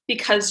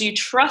because you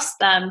trust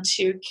them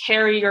to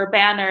carry your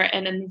banner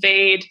and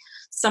invade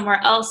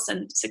somewhere else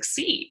and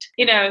succeed.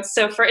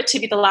 So for it to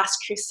be the Last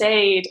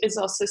Crusade is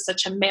also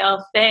such a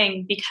male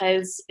thing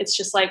because it's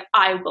just like,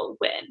 I will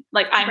win.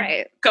 Like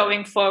I'm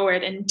going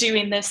forward and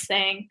doing this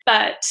thing.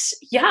 But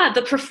yeah,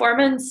 the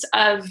performance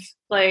of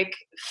like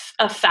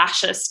a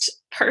fascist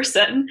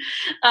person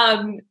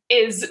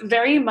is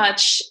very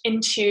much in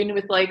tune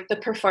with like the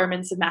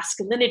performance of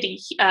masculinity.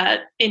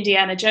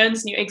 Indiana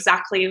Jones knew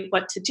exactly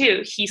what to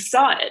do. He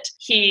saw it.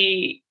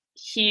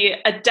 He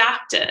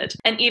adapted.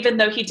 And even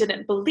though he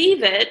didn't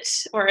believe it,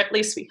 or at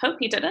least we hope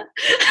he didn't,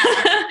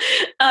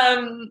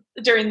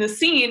 during the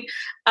scene,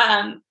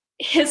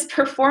 his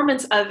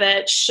performance of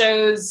it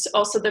shows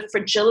also the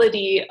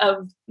fragility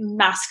of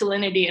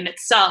masculinity in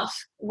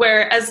itself,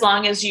 where as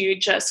long as you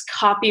just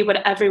copy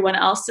what everyone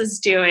else is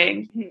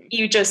doing,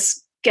 you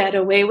just get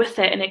away with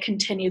it and it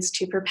continues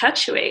to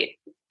perpetuate.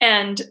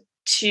 And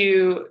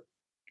to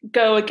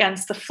go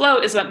against the flow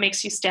is what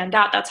makes you stand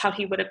out. That's how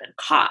he would have been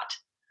caught.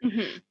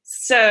 Mm-hmm.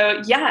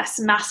 So yes,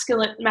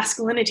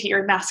 masculinity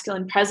or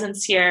masculine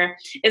presence here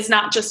is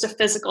not just a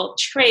physical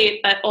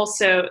trait, but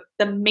also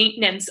the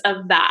maintenance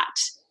of that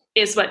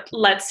is what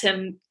lets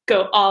him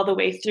go all the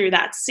way through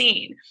that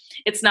scene.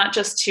 It's not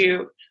just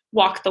to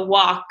walk the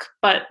walk,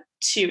 but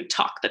to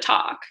talk the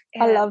talk.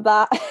 Yeah. I love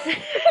that.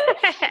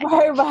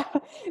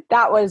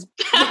 That was...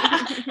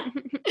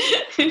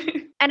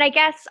 And I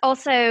guess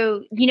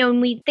also, when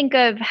we think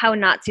of how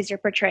Nazis are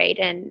portrayed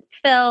in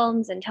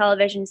films and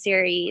television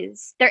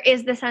series, there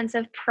is the sense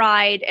of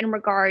pride in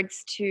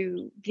regards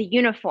to the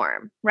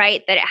uniform,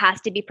 right? That it has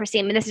to be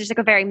pristine. And this is just like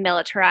a very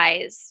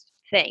militarized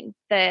thing.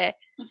 The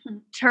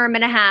term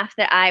and a half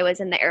that I was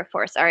in the Air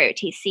Force,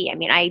 ROTC,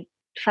 I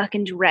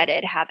fucking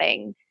dreaded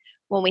having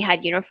when we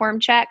had uniform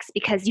checks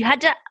because you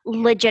had to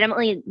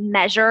legitimately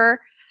measure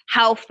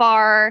how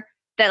far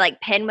the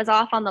like pin was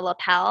off on the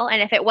lapel,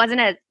 and if it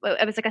wasn't it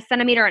was like 1.5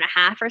 centimeters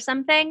or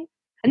something,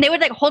 and they would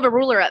like hold a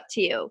ruler up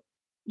to you.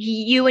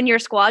 You and your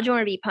squadron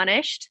would be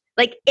punished.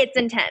 Like it's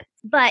intense.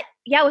 But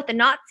yeah, with the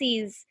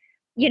Nazis,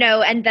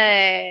 and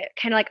the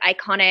kind of like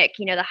iconic,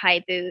 the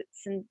high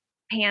boots and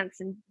pants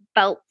and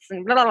belts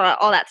and blah, blah, blah,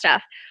 all that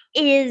stuff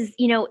is,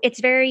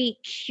 it's very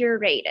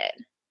curated.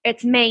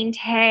 It's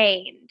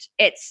maintained.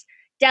 It's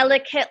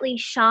delicately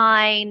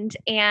shined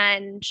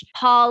and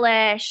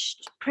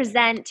polished,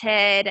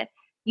 presented.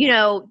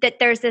 That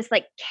there's this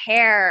like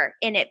care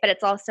in it, but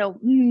it's also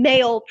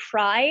male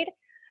pride.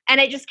 And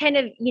it just kind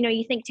of,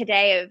 you think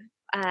today of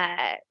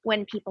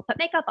when people put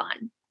makeup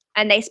on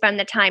and they spend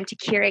the time to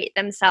curate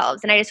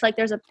themselves. And I just feel like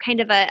there's a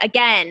kind of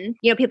again,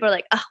 people are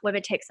like, oh,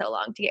 women take so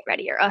long to get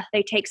ready, or oh,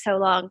 they take so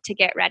long to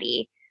get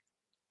ready.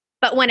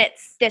 But when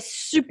it's this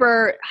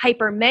super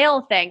hyper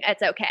male thing,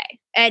 it's okay.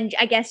 And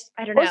I guess,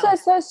 I don't know. Also,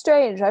 it's so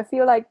strange. I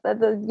feel like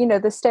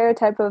the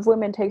stereotype of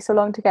women take so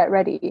long to get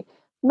ready.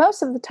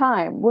 Most of the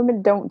time,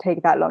 women don't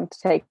take that long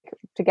to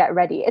get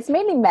ready. It's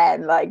mainly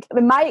men. Like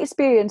in my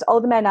experience, all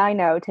the men I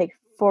know take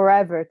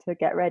forever to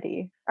get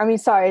ready.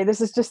 Sorry, this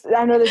is just,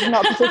 I know this is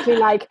not particularly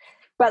like,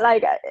 but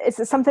like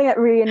it's something that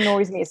really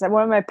annoys me. It's like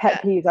one of my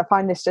pet peeves. I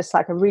find this just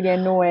like a really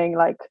annoying,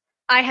 like,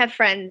 I have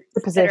friends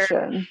the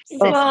position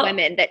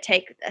women that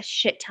take a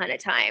shit ton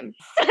of time.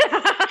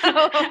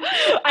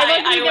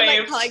 I wasn't even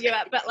like calling you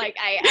up, but like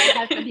I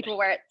have some people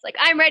where it's like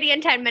I'm ready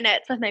in 10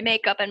 minutes with my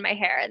makeup and my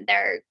hair, and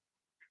they're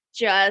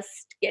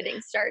just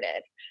getting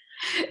started.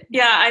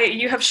 Yeah,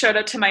 you have showed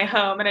up to my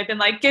home and I've been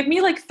like, give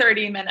me like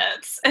 30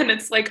 minutes, and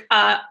it's like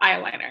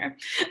eyeliner.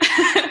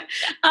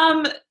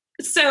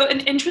 So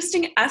an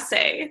interesting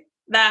essay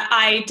that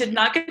I did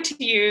not get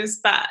to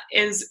use but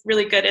is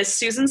really good is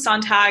Susan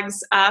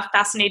Sontag's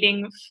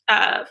Fascinating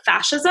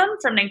Fascism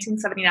from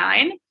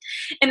 1979.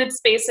 And it's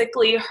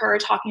basically her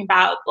talking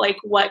about like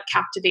what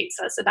captivates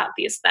us about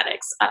the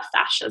aesthetics of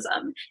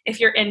fascism. If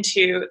you're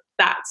into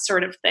that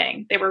sort of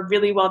thing, they were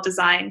really well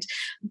designed.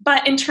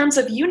 But in terms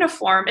of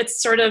uniform,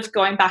 it's sort of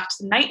going back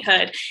to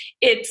knighthood.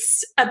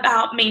 It's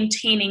about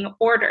maintaining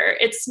order.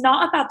 It's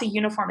not about the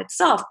uniform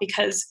itself,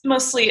 because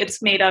mostly it's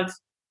made of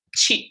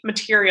cheap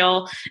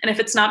material, and if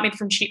it's not made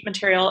from cheap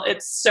material,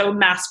 it's so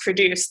mass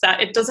produced that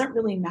it doesn't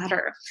really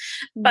matter.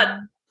 But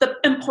the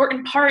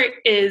important part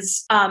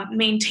is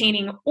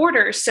maintaining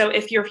order. So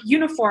if your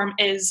uniform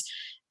is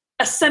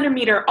 1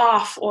 centimeter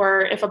off,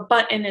 or if a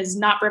button is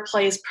not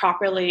replaced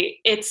properly,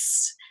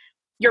 it's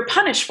you're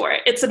punished for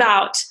it. It's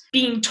about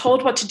being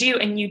told what to do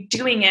and you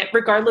doing it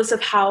regardless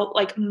of how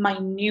like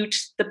minute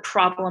the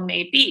problem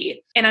may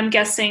be. And I'm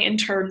guessing in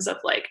terms of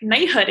like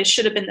knighthood, it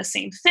should have been the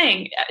same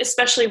thing,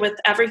 especially with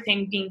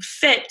everything being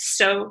fit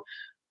so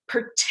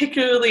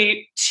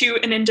particularly to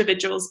an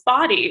individual's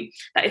body,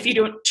 that if you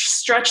don't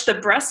stretch the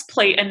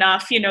breastplate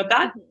enough,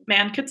 that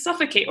man could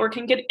suffocate or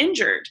can get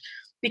injured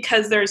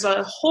because there's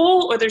a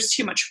hole or there's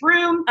too much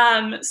room.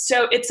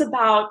 So it's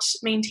about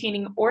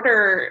maintaining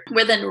order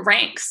within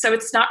ranks. So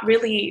it's not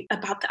really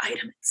about the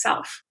item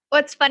itself.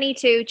 What's funny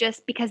too,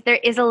 just because there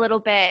is a little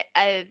bit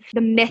of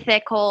the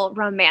mythical,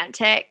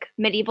 romantic,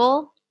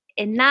 medieval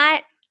in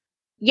that.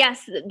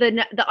 Yes,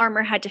 the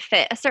armor had to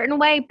fit a certain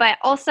way, but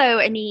also,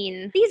 I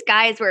mean, these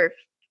guys were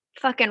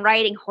fucking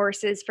riding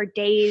horses for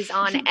days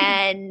on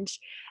end.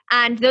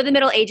 And though the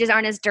Middle Ages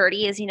aren't as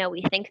dirty as,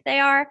 we think they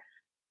are,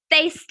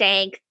 they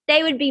stank.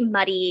 They would be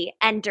muddy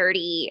and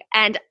dirty.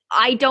 And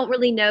I don't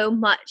really know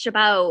much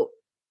about,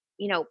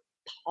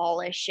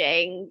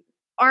 polishing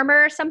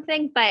armor or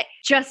something, but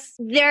just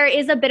there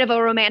is a bit of a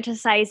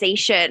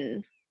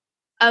romanticization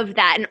of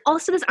that. And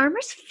also this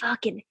armor's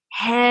fucking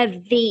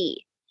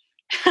heavy.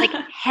 Like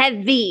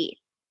heavy,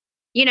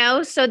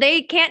 so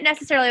they can't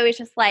necessarily always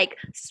just like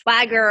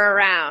swagger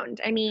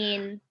around. I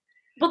mean,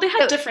 well, they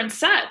had different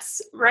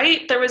sets,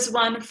 right? There was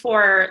one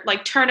for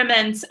like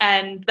tournaments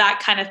and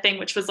that kind of thing,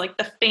 which was like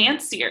the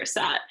fancier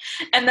set.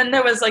 And then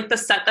there was like the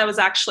set that was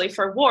actually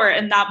for war.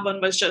 And that one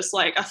was just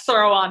like a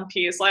throw on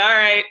piece. Like, all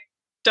right,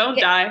 don't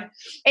die.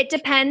 It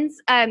depends.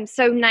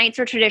 So knights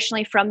are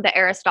traditionally from the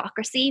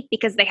aristocracy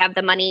because they have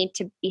the money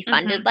to be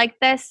funded like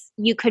this.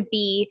 You could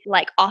be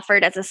like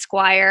offered as a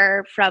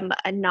squire from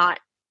a not,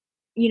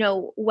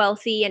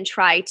 wealthy and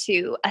try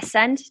to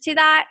ascend to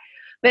that.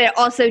 But it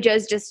also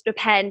does just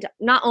depend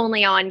not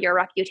only on your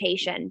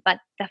reputation, but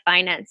the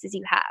finances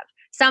you have.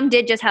 Some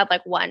did just have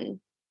like one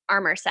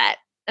armor set.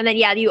 And then,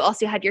 you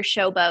also had your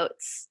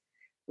showboats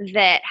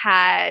that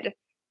had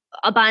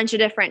a bunch of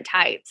different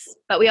types,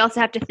 but we also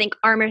have to think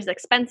armor is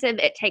expensive.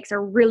 It takes a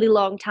really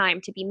long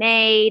time to be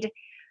made.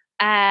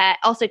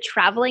 Also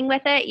traveling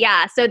with it.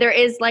 Yeah. So there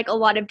is like a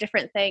lot of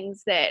different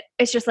things that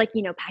it's just like,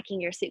 packing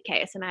your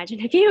suitcase.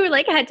 Imagine if you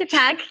like had to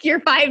pack your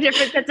 5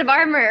 different sets of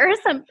armor or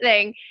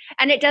something,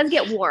 and it does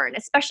get worn,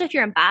 especially if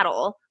you're in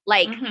battle,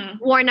 like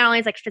worn not only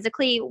is like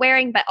physically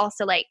wearing, but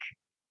also like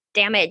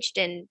damaged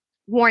and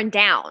worn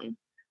down.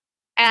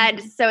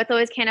 And so it's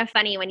always kind of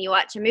funny when you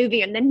watch a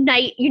movie and the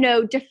knight,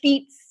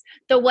 defeats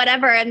the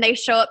whatever, and they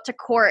show up to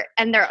court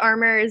and their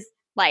armor's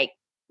like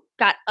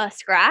got a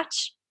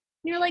scratch.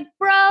 And you're like,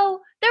 bro,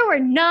 there were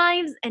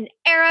knives and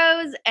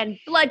arrows and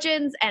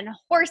bludgeons and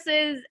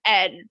horses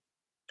and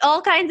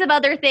all kinds of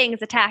other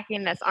things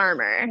attacking this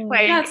armor.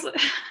 Yes.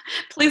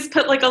 Please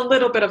put like a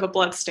little bit of a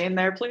blood stain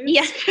there, please.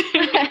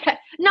 Yeah.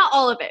 Not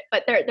all of it,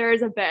 but there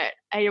is a bit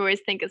I always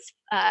think is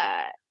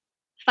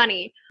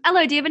funny.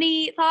 Elo, do you have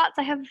any thoughts?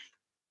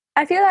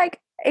 I feel like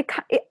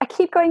I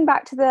keep going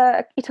back to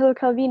the Italo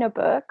Calvino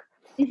book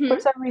for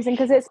some reason,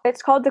 because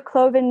it's called The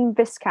Cloven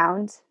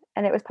Viscount,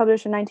 and it was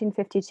published in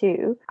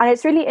 1952. And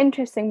it's really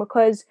interesting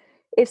because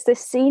it's this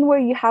scene where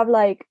you have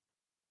like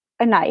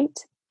a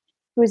knight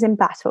who's in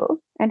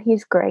battle, and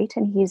he's great,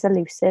 and he's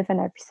elusive and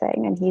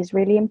everything, and he's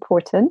really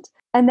important.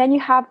 And then you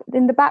have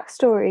in the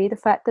backstory the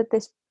fact that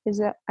this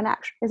is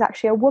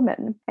actually a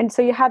woman, and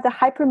so you have the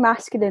hyper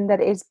masculine that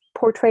is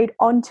portrayed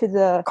onto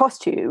the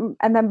costume,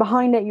 and then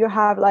behind it you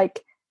have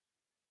like,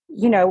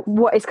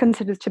 what is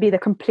considered to be the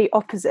complete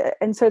opposite.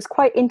 And so it's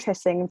quite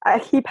interesting. I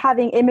keep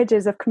having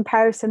images of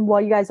comparison while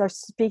you guys are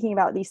speaking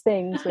about these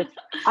things, which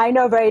I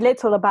know very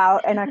little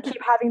about, and I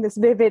keep having this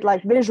vivid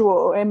like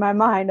visual in my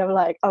mind of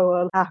like,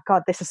 oh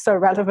God, this is so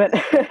relevant.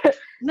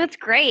 That's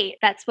great.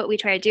 That's what we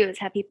try to do, is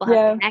have people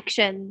have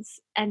connections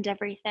and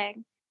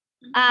everything.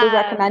 We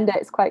recommend it.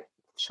 It's quite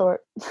short.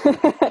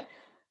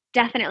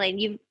 Definitely.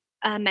 You've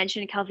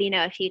mentioned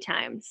Calvino a few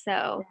times,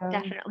 so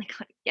definitely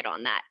get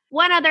on that.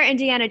 One other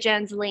Indiana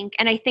Jones link,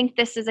 and I think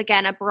this is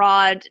again a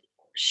broad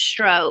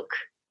stroke.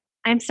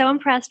 I'm so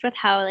impressed with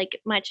how like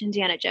much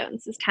Indiana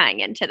Jones is tying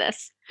into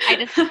this. I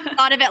just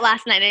thought of it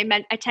last night.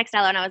 And I texted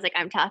Ella and I was like,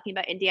 I'm talking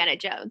about Indiana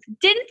Jones.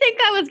 Didn't think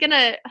I was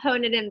gonna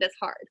hone it in this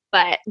hard,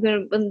 but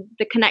when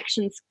the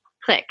connections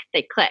click,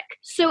 they click.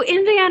 So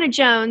Indiana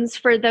Jones,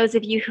 for those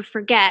of you who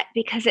forget,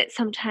 because it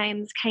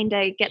sometimes kind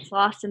of gets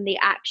lost in the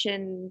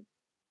action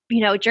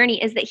journey,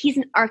 is that he's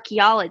an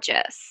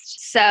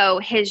archaeologist.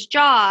 So his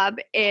job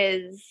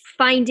is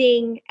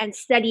finding and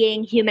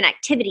studying human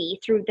activity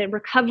through the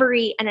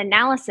recovery and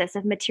analysis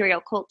of material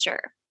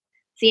culture.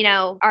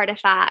 So,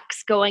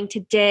 artifacts, going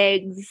to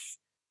digs,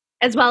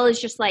 as well as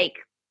just like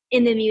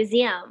in the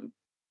museum.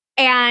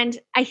 And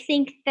I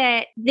think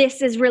that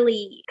this is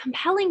really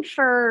compelling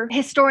for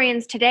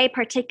historians today,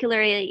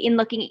 particularly in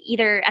looking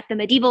either at the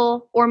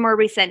medieval or more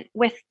recent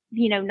with,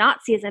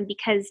 Nazism,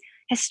 because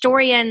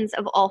historians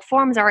of all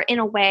forms are in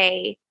a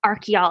way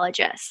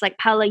archaeologists. Like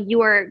Paula, you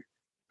are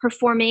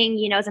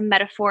performing, as a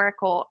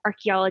metaphorical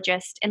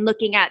archaeologist and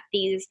looking at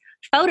these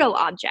photo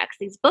objects,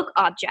 these book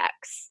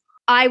objects.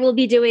 I will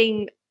be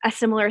doing a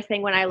similar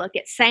thing when I look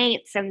at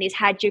saints and these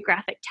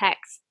hagiographic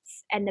texts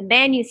and the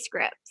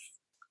manuscripts.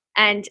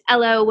 And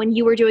Elo, when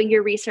you were doing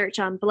your research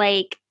on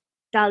Blake,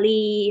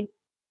 Dali,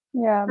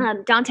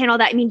 Dante and all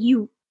that, I mean,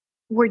 you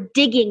were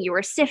digging, you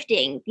were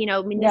sifting, you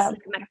know, I mean, this is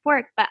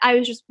metaphoric, but I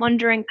was just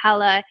wondering,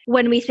 Paula,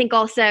 when we think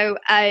also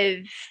of,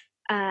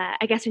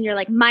 I guess when you're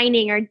like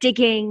mining or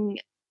digging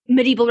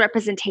medieval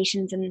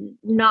representations and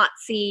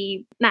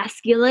Nazi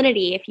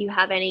masculinity, if you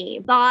have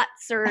any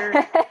thoughts or...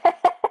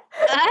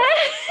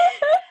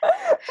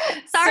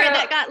 Sorry,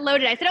 that got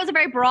loaded. I said it was a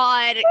very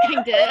broad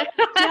kind of...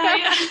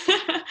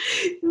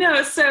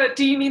 No, so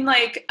do you mean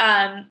like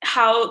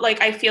how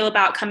like I feel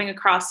about coming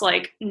across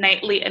like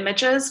knightly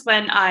images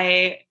when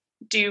I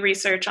do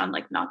research on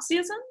like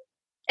Nazism?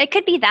 It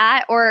could be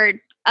that, or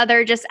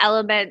other just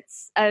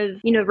elements of,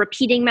 you know,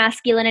 repeating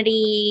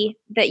masculinity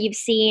that you've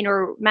seen,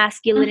 or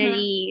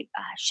masculinity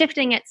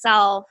shifting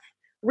itself,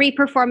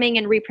 reperforming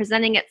and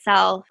representing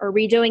itself, or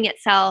redoing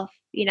itself.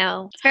 You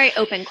know, it's a very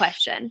open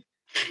question.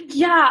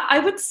 Yeah, I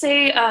would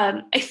say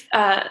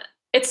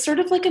it's sort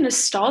of like a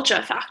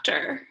nostalgia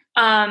factor.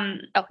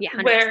 Oh yeah,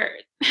 100%. Where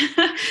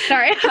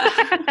sorry.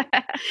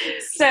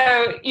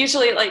 So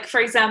usually, like for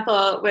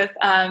example,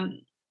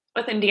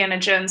 with Indiana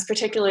Jones,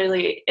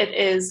 particularly, it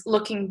is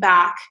looking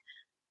back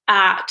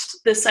at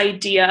this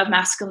idea of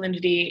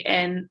masculinity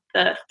in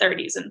the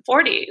 30s and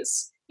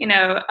 40s. You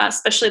know,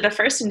 especially the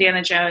first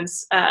Indiana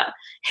Jones,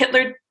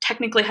 Hitler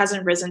technically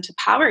hasn't risen to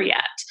power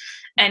yet.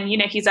 And, you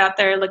know, he's out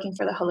there looking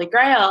for the Holy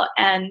Grail.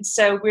 And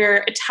so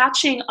we're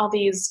attaching all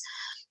these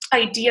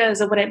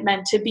ideas of what it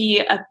meant to be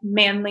a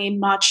manly,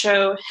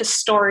 macho,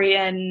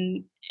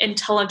 historian,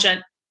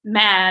 intelligent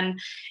man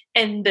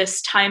in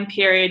this time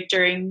period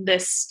during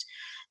this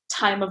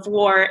time of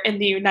war in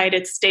the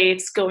United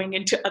States going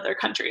into other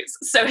countries.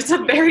 So it's a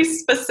very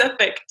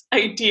specific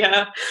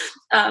idea.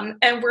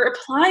 And we're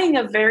applying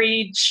a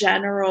very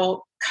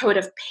general coat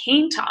of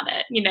paint on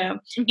it. You know,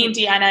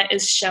 Indiana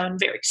is shown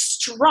very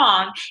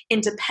strong,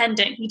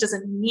 independent. He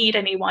doesn't need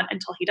anyone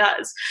until he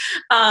does.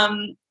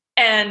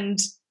 And,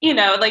 you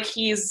know, like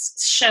he's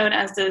shown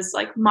as this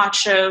like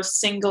macho,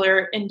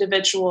 singular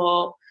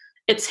individual.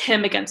 It's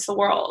him against the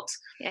world.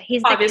 Yeah,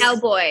 he's the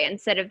cowboy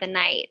instead of the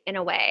knight in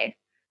a way.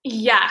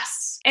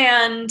 Yes.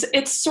 And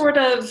it sort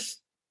of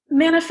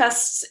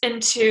manifests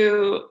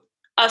into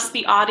us,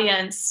 the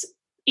audience,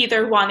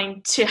 either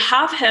wanting to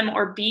have him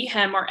or be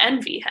him or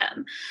envy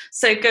him.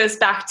 So it goes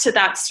back to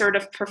that sort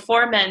of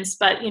performance,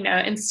 but, you know,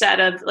 instead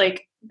of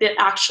like the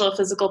actual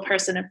physical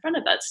person in front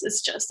of us,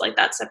 it's just like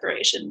that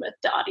separation with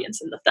the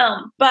audience in the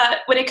film.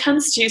 But when it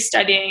comes to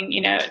studying,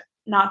 you know,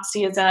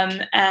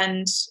 Nazism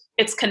and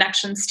its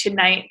connections to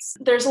knights,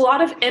 there's a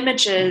lot of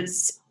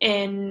images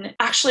in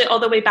actually all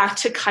the way back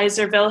to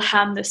Kaiser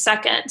Wilhelm II.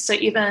 So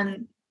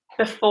even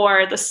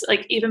before this,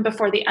 like even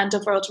before the end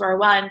of World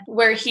War I,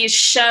 where he's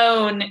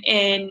shown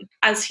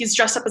as he's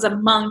dressed up as a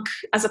monk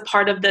as a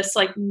part of this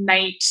like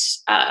knight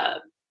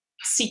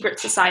secret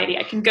society.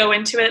 I can go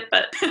into it,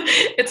 but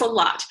it's a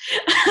lot.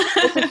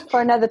 This is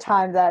for another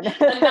time then.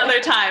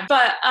 Another time.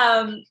 But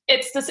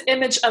it's this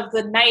image of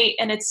the knight,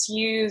 and it's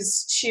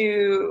used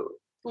to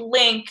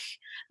link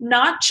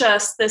not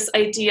just this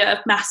idea of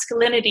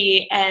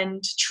masculinity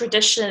and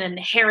tradition and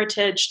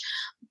heritage,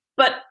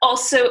 but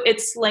also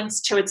its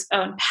links to its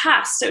own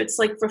past. So it's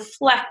like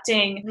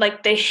reflecting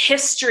like the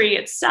history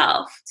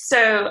itself.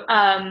 So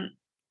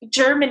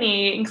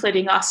Germany,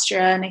 including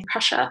Austria and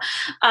Prussia,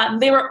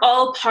 they were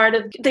part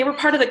of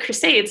the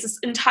Crusades. This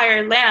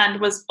entire land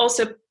was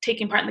also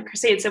taking part in the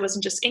Crusades. It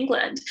wasn't just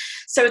England.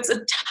 So it's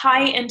a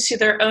tie into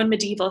their own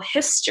medieval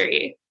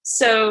history.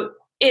 So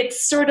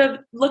it's sort of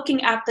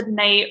looking at the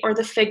knight or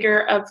the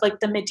figure of like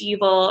the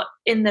medieval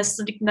in this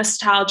like,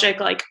 nostalgic,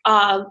 like,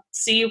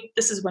 see,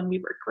 this is when we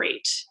were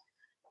great.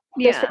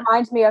 Yeah. This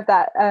reminds me of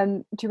that.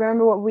 Do you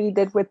remember what we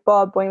did with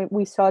Bob when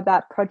we saw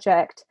that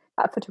project,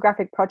 that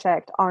photographic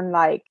project on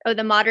like... Oh,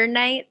 the Modern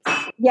Knights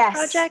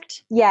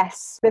project?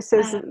 Yes. This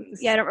is...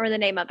 yeah, I don't remember the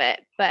name of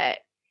it, but...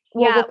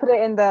 We'll put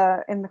it in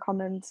the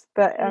comments.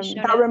 But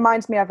that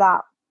reminds me of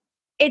that.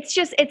 It's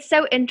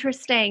so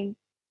interesting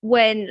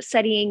when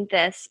studying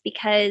this,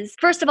 because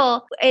first of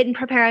all, in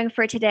preparing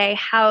for today,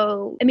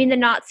 the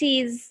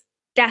Nazis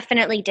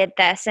definitely did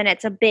this, and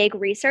it's a big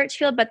research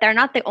field, but they're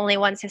not the only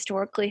ones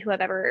historically who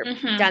have ever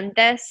done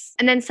this.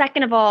 And then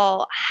second of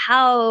all,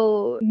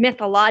 how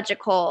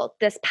mythological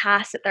this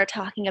past that they're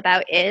talking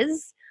about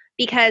is,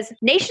 because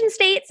nation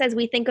states, as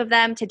we think of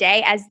them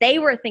today, as they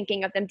were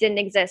thinking of them, didn't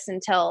exist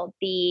until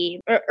the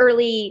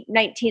early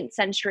 19th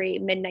century,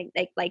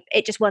 like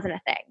it just wasn't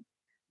a thing.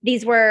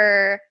 These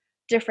were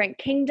different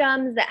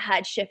kingdoms that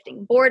had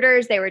shifting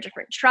borders. They were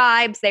different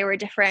tribes. They were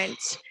different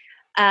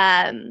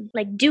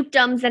like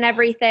dukedoms and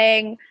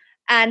everything.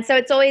 And so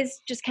it's always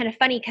just kind of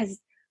funny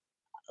because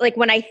like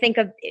when I think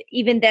of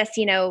even this,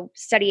 you know,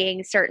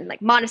 studying certain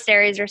like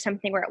monasteries or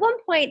something where at one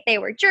point they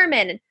were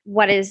German.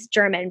 What is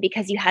German?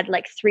 Because you had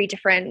like 3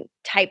 different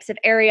types of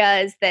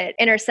areas that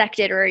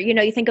intersected, or, you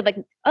know, you think of like,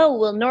 oh,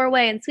 well,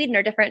 Norway and Sweden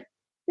are different.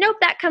 Nope,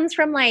 that comes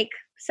from like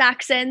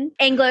Saxon,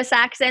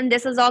 Anglo-Saxon.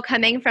 This is all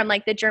coming from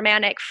like the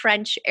Germanic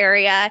French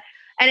area.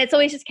 And it's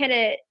always just kind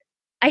of,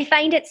 I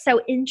find it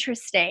so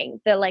interesting,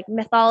 the like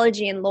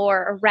mythology and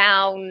lore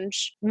around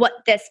what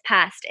this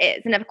past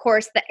is. And of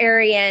course, the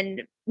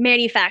Aryan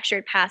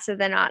manufactured past of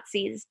the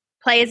Nazis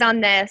plays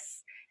on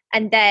this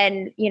and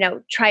then, you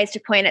know, tries to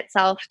point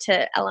itself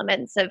to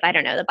elements of, I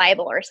don't know, the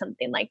Bible or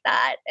something like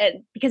that.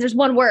 And because there's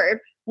one word,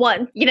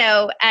 you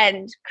know,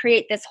 and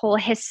create this whole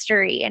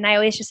history. And I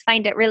always just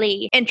find it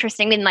really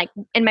interesting. I mean, like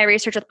in my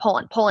research with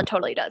Poland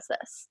totally does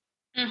this.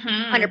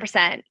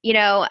 100%. You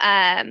know,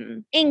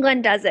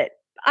 England does it.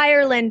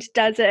 Ireland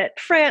does it.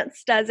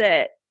 France does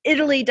it.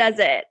 Italy does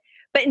it,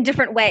 but in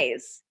different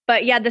ways.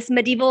 But yeah, this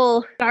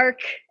medieval dark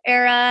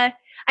era,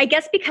 I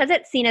guess because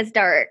it's seen as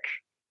dark,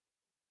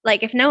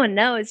 like if no one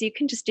knows, you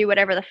can just do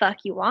whatever the fuck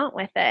you want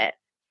with it,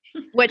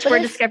 which we're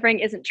discovering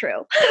isn't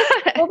true.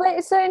 Well, but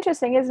it's so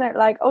interesting, isn't it?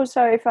 Like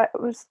also, if I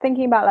was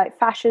thinking about like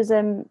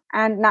fascism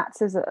and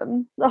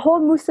Nazism, the whole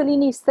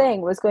Mussolini's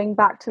thing was going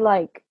back to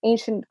like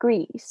ancient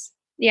Greece.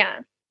 Yeah.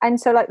 And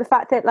so like the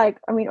fact that like,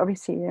 I mean,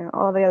 obviously, you know,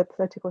 all the other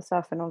political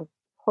stuff and all the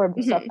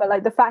horrible stuff, but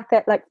like the fact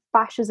that like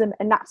fascism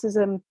and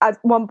Nazism at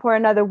one point or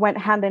another went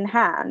hand in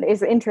hand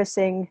is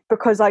interesting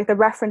because like the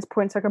reference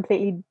points are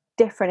completely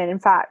different. And in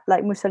fact,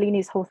 like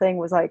Mussolini's whole thing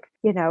was like,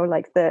 you know,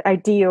 like the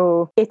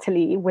ideal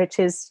Italy, which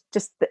is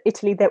just the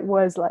Italy that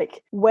was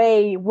like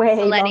way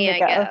millennia long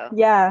ago. ago.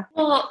 Yeah.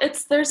 Well,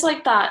 there's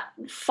like that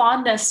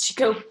fondness to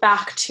go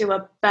back to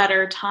a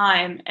better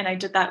time. And I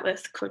did that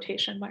with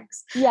quotation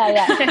marks.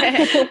 Yeah.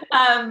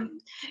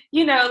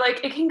 You know,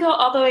 like it can go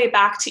all the way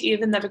back to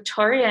even the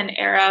Victorian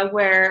era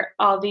where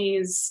all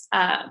these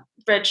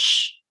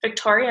rich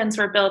Victorians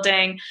were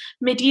building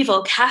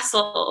medieval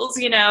castles,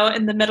 you know,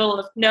 in the middle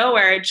of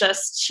nowhere,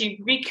 just to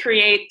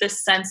recreate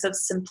this sense of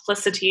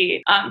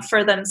simplicity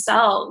for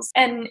themselves.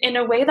 And in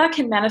a way that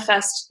can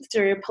manifest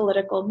through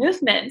political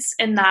movements,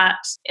 in that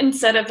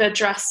instead of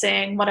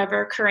addressing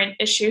whatever current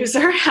issues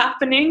are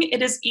happening,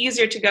 it is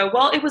easier to go,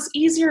 well, it was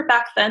easier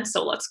back then,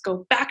 so let's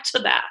go back to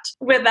that,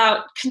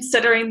 without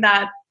considering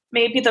that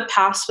maybe the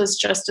past was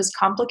just as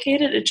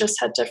complicated. It just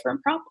had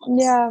different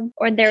problems. Yeah.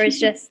 Or there was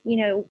just, you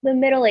know, the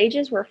Middle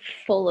Ages were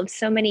full of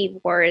so many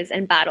wars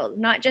and battles,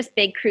 not just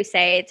big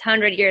crusades,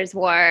 100 Years'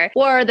 War,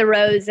 War of the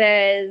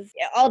Roses,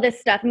 all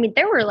this stuff. I mean,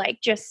 there were like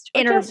just,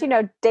 you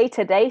know,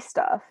 day-to-day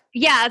stuff.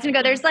 Yeah, I was going to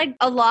go, there's like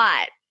a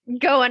lot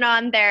going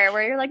on there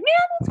where you're like, man,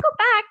 let's go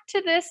back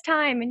to this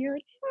time. And you're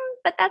like,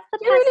 but that's the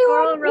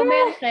pastoral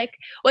romantic,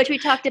 which we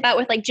talked about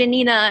with like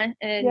Janina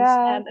and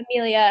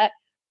Amelia.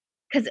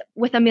 Because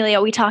with Amelia,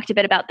 we talked a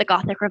bit about the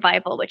Gothic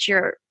revival, which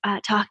you're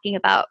talking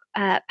about,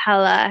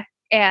 Paula,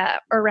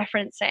 or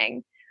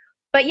referencing.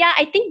 But yeah,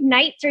 I think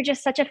knights are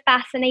just such a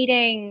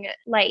fascinating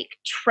like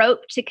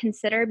trope to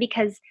consider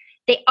because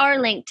they are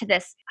linked to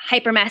this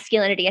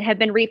hypermasculinity and have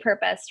been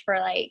repurposed for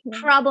like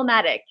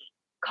problematic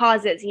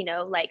causes, you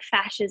know, like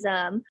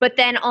fascism. But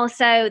then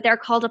also they're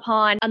called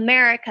upon.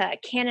 America,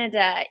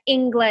 Canada,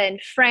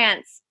 England,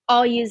 France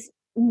all use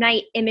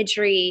knight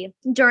imagery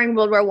during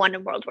World War I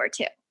and World War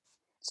II.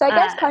 So I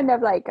guess kind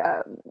of like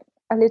a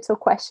little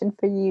question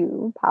for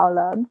you,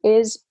 Paula,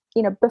 is,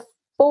 you know,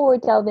 before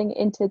delving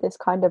into this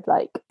kind of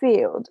like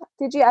field,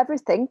 did you ever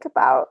think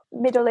about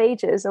Middle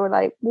Ages or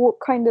like what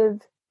kind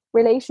of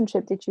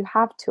relationship did you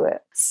have to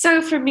it?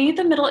 So for me,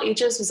 the Middle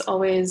Ages was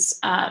always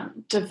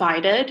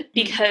divided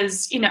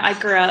because, you know, I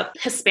grew up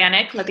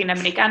Hispanic, Latina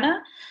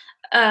Americana,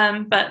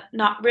 but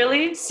not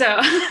really. So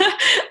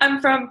I'm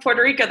from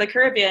Puerto Rico, the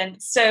Caribbean.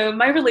 So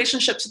my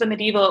relationship to the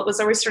medieval was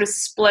always sort of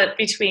split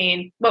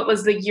between what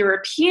was the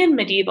European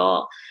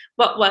medieval,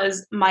 what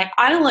was my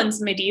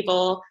island's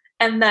medieval,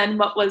 and then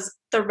what was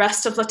the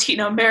rest of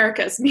Latino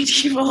America's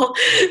medieval.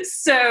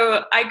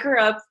 So I grew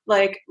up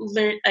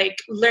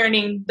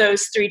learning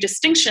those three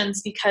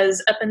distinctions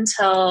because up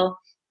until,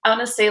 I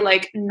want to say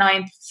like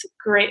ninth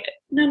grade,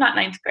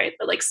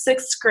 but like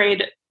sixth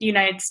grade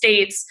United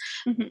States,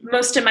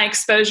 most of my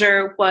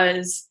exposure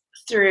was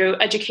through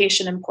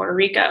education in Puerto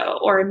Rico,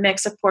 or a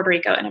mix of Puerto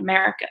Rico and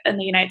America and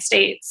the United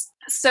States.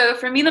 So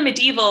for me, the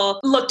medieval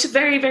looked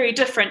very, very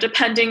different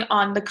depending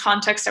on the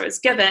context I was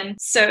given.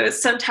 So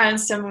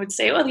sometimes someone would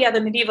say, well, yeah,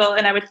 the medieval.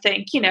 And I would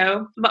think, you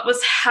know, what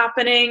was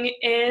happening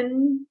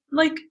in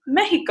like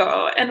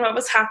Mexico and what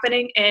was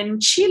happening in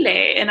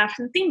Chile and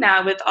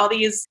Argentina with all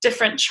these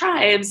different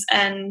tribes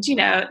and, you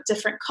know,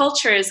 different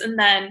cultures. And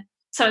then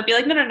someone would be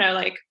like, no,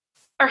 like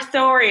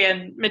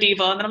Arthurian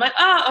medieval. And then I'm like,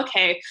 oh,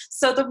 okay.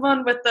 So the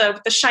one with the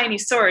shiny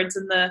swords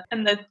and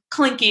the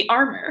clinky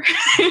armor.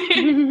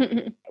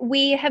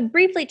 We have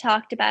briefly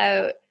talked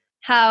about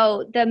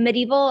how the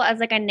medieval as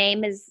like a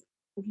name is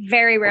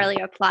very rarely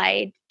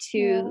applied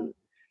to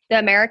the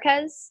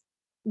Americas,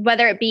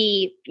 whether it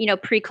be, you know,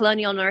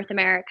 pre-colonial North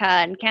America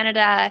and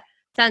Canada,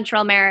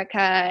 Central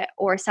America,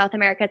 or South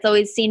America. It's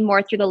always seen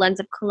more through the lens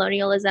of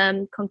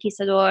colonialism,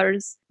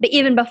 conquistadors. But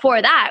even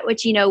before that,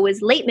 which, you know,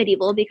 was late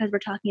medieval because we're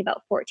talking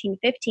about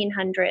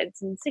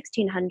 1500s and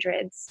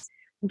 1600s,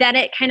 then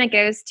it kind of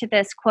goes to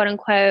this quote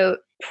unquote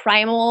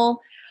primal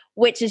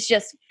which is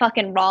just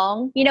fucking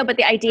wrong, you know, but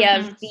the idea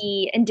of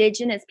the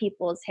indigenous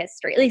people's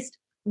history, at least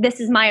this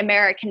is my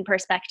American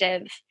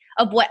perspective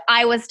of what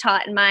I was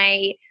taught in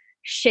my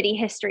shitty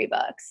history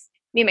books.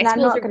 I mean, my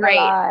schools are great.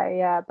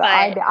 But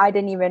I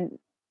didn't even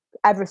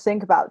ever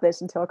think about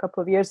this until a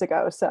couple of years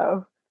ago.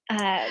 So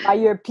my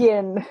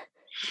European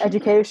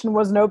education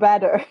was no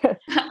better.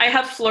 I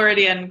have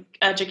Floridian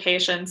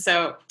education,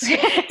 so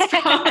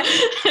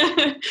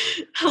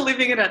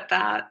leaving it at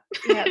that.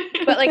 Yeah.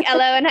 But like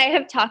Elo and I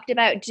have talked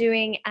about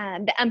doing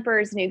The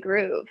Emperor's New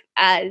Groove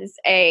as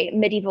a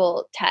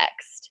medieval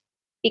text,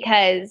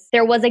 because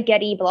there was a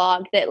Getty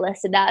blog that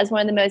listed that as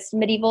one of the most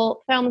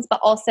medieval films,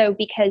 but also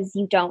because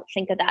you don't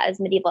think of that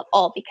as medieval at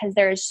all, because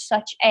there is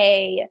such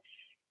a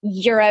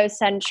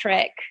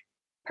Eurocentric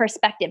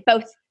perspective,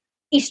 both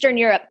Eastern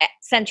Europe,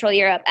 Central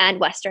Europe,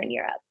 and Western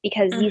Europe,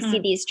 because you see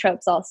these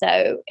tropes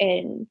also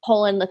in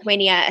Poland,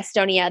 Lithuania,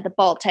 Estonia, the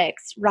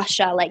Baltics,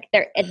 Russia, like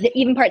they're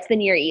even parts of the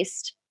Near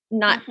East,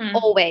 not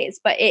always,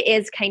 but it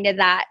is kind of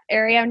that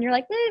area. And you're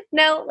like,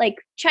 no, like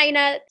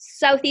China,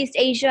 Southeast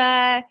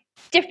Asia,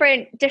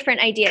 different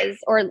ideas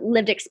or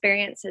lived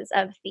experiences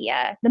of the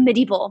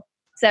medieval.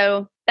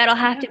 So that'll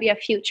have to be a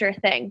future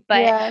thing.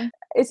 But yeah,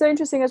 it's so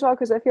interesting as well,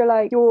 because I feel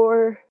like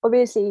you're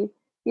obviously,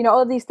 you know,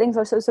 all of these things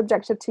are so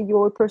subjective to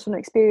your personal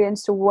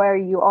experience, to where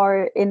you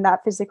are in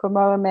that physical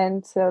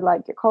moment, so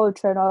like your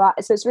culture and all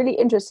that. So it's really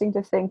interesting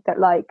to think that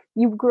like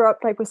you grew up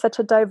like with such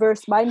a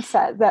diverse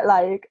mindset that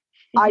like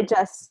I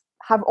just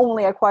have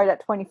only acquired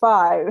at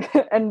 25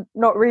 and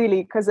not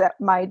really, because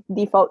my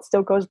default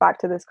still goes back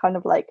to this kind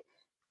of like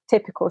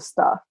typical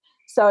stuff.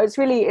 So it's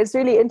really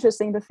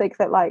interesting to think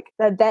that like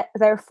that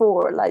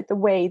therefore like the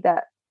way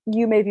that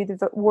you may view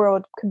the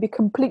world could be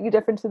completely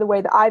different to the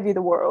way that I view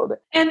the world.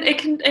 And it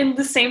can, and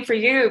the same for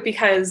you,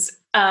 because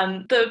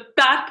the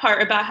bad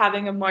part about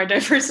having a more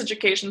diverse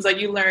education is that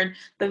you learn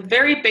the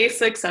very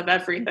basics of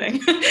everything.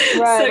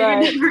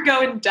 Right. You never go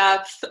in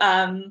depth.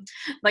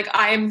 Like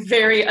I am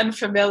very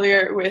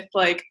unfamiliar with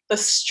like the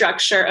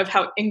structure of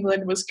how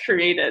England was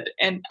created,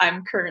 and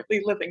I'm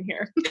currently living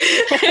here.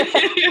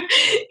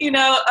 You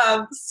know,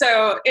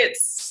 so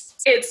it's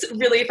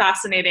really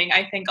fascinating,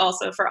 I think,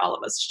 also for all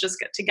of us to just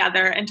get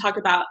together and talk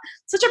about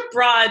such a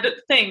broad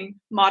thing,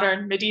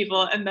 modern,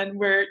 medieval, and then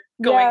we're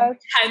going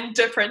 10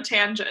 different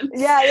tangents.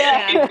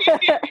 Yeah.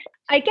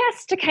 I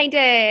guess to kind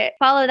of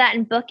follow that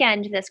and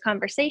bookend this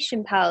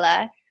conversation,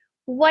 Paula,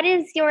 what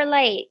is your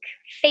like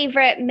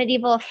favorite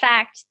medieval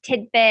fact,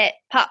 tidbit,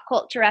 pop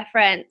culture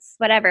reference,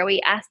 whatever?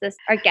 We asked this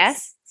our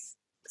guests.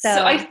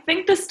 So I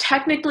think this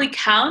technically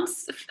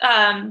counts.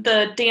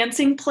 The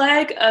dancing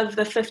plague of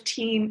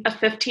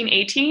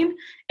 1518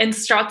 in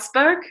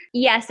Strasbourg.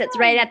 Yes, it's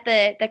right at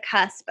the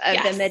cusp of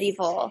the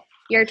medieval.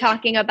 You're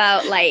talking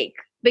about like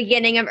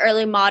beginning of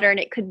early modern.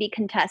 It could be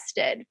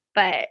contested,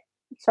 but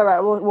it's all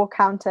right. We'll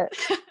count it.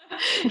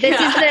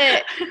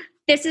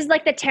 This is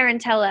like the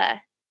Tarantella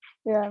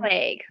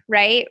plague,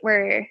 right?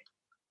 Where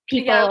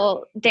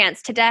people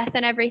dance to death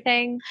and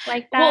everything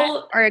like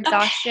that, or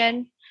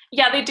exhaustion.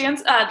 Yeah, they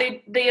dance.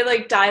 They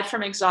like died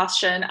from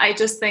exhaustion. I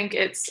just think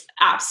it's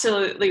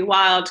absolutely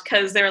wild,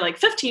 because they're like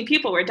 15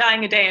 people were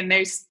dying a day, and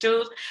they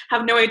still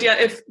have no idea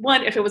if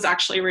it was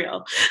actually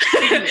real.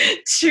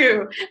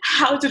 2,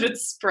 how did it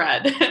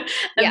spread?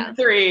 And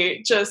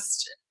 3,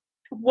 just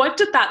what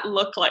did that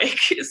look like?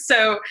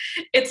 So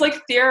it's like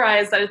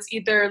theorized that it's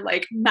either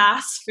like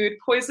mass food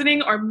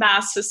poisoning or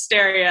mass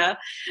hysteria.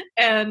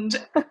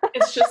 And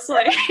it's just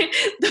like,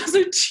 those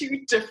are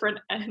 2 different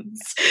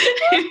ends.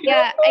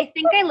 Yeah, I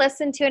think I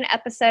listened to an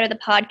episode of the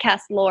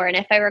podcast Lore, and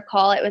if I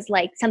recall, it was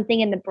like something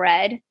in the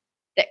bread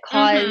that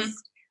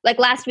caused, like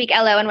last week,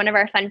 Elo, in one of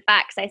our fun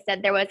facts, I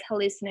said there was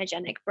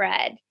hallucinogenic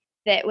bread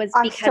that was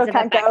because of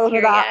the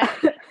bacteria.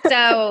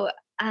 So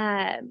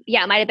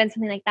it might have been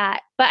something like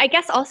that. But I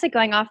guess also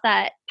going off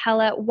that,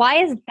 Paula,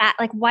 why is that?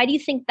 Like, why do you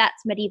think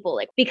that's medieval?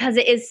 Like, because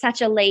it is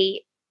such a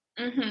late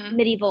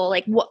medieval,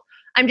 like, what?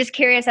 I'm just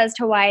curious as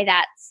to why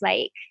that's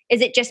like,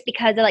 is it just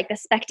because of like the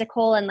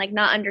spectacle and like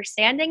not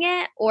understanding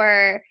it,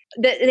 or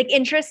that like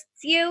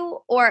interests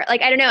you, or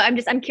like, I don't know.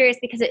 I'm curious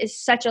because it is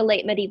such a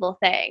late medieval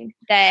thing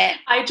that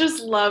I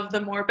just love the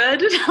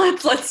morbid.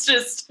 Let's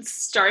just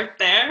start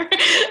there.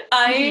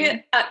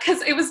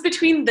 Cause it was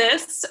between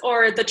this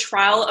or the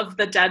trial of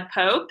the dead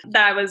Pope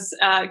that I was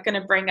going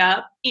to bring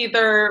up.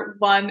 Either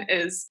one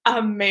is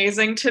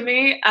amazing to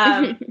me.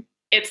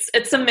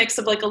 It's a mix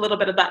of like a little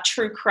bit of that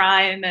true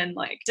crime and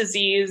like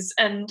disease.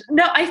 And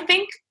no, I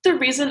think the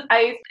reason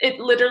it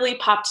literally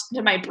popped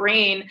into my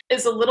brain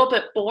is a little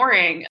bit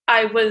boring.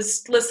 I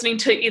was listening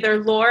to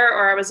either Lore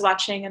or I was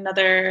watching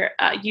another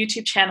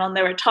YouTube channel, and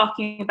they were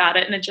talking about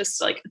it, and it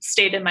just like it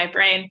stayed in my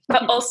brain.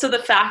 But also the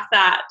fact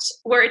that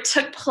where it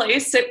took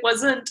place,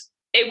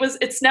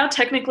 it's now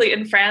technically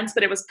in France,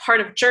 but it was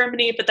part of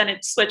Germany, but then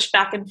it switched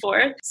back and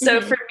forth. So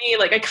for me,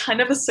 like I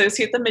kind of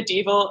associate the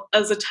medieval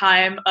as a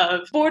time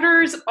of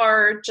borders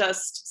are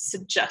just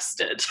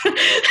suggested.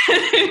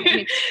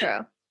 It's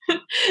true.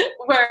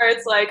 where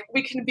it's like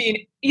we can be in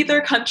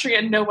either country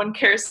and no one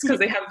cares because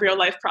they have real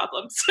life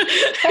problems,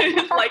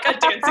 like a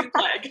dancing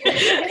plague.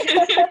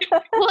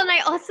 Well, and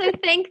I also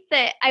think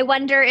that I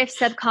wonder if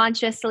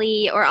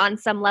subconsciously or on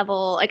some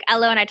level, like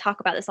Elo and I talk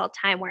about this all the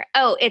time, where,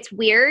 oh, it's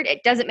weird,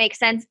 it doesn't make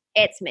sense,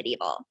 it's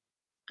medieval.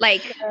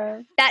 Like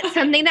that's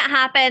something that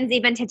happens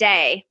even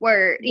today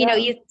where, you know,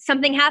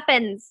 something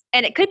happens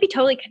and it could be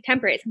totally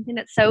contemporary, something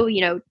that's so,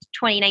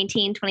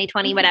 2019,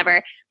 2020,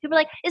 whatever. People are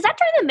like, is that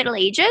during the Middle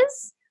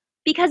Ages?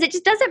 Because it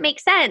just doesn't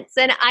make sense.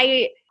 And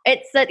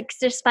it's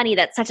just funny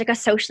that's such like a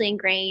socially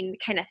ingrained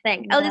kind of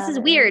thing. Oh, this is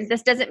weird.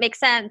 This doesn't make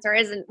sense or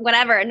isn't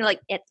whatever. And they're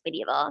like, it's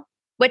medieval,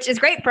 which is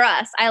great for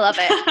us. I love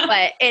it.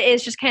 But it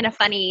is just kind of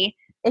funny.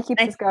 It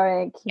keeps us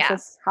going. It keeps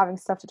us having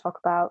stuff to talk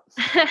about.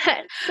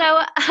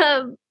 So,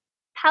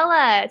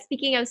 Pella,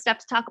 speaking of stuff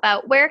to talk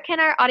about, where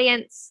can our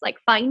audience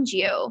find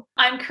you?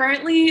 I'm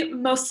currently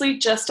mostly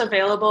just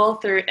available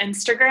through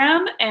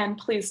Instagram, and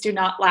please do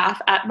not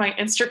laugh at my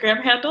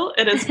Instagram handle.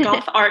 It is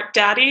Goth Art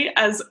Daddy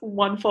as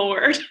one full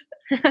word.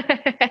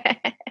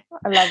 I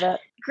love it.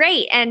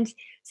 Great. And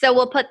so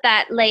we'll put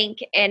that link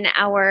in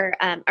our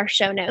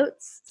show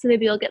notes. So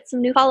maybe you'll get some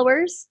new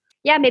followers.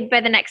 Yeah, maybe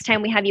by the next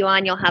time we have you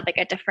on, you'll have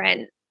a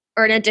different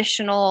or an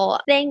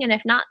additional thing. And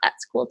if not,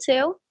 that's cool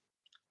too.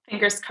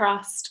 Fingers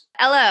crossed.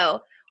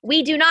 Elo,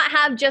 we do not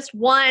have just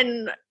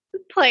one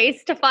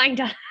place to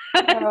find us.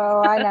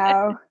 Oh, I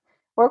know.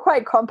 We're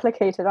quite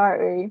complicated,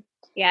 aren't we?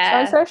 Yeah. So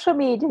on social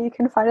media, you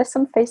can find us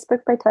on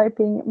Facebook by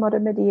typing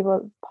Modern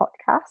Medieval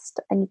Podcast,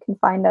 and you can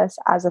find us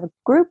as a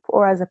group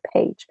or as a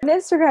page. On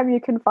Instagram,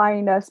 you can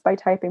find us by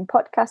typing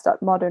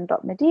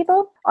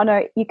podcast.modern.medieval.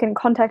 You can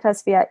contact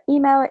us via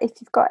email if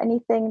you've got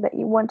anything that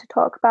you want to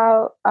talk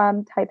about,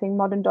 typing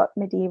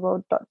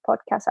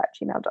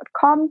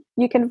modern.medieval.podcast@gmail.com.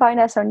 You can find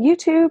us on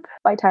YouTube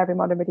by typing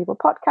Modern Medieval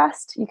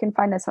Podcast. You can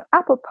find us on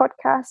Apple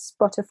Podcasts,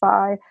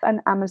 Spotify,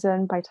 and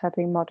Amazon by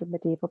typing Modern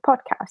Medieval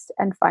Podcast.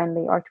 And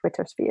finally, our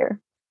Twitter sphere.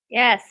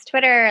 Yes,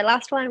 Twitter,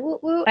 last one. Woo,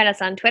 woo. Find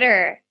us on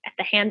Twitter at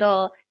the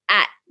handle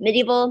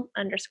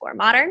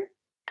 @medieval_modern.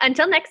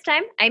 Until next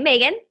time, I'm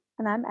Megan.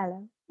 And I'm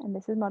Ella. And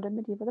this is Modern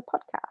Medieval, the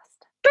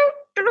podcast.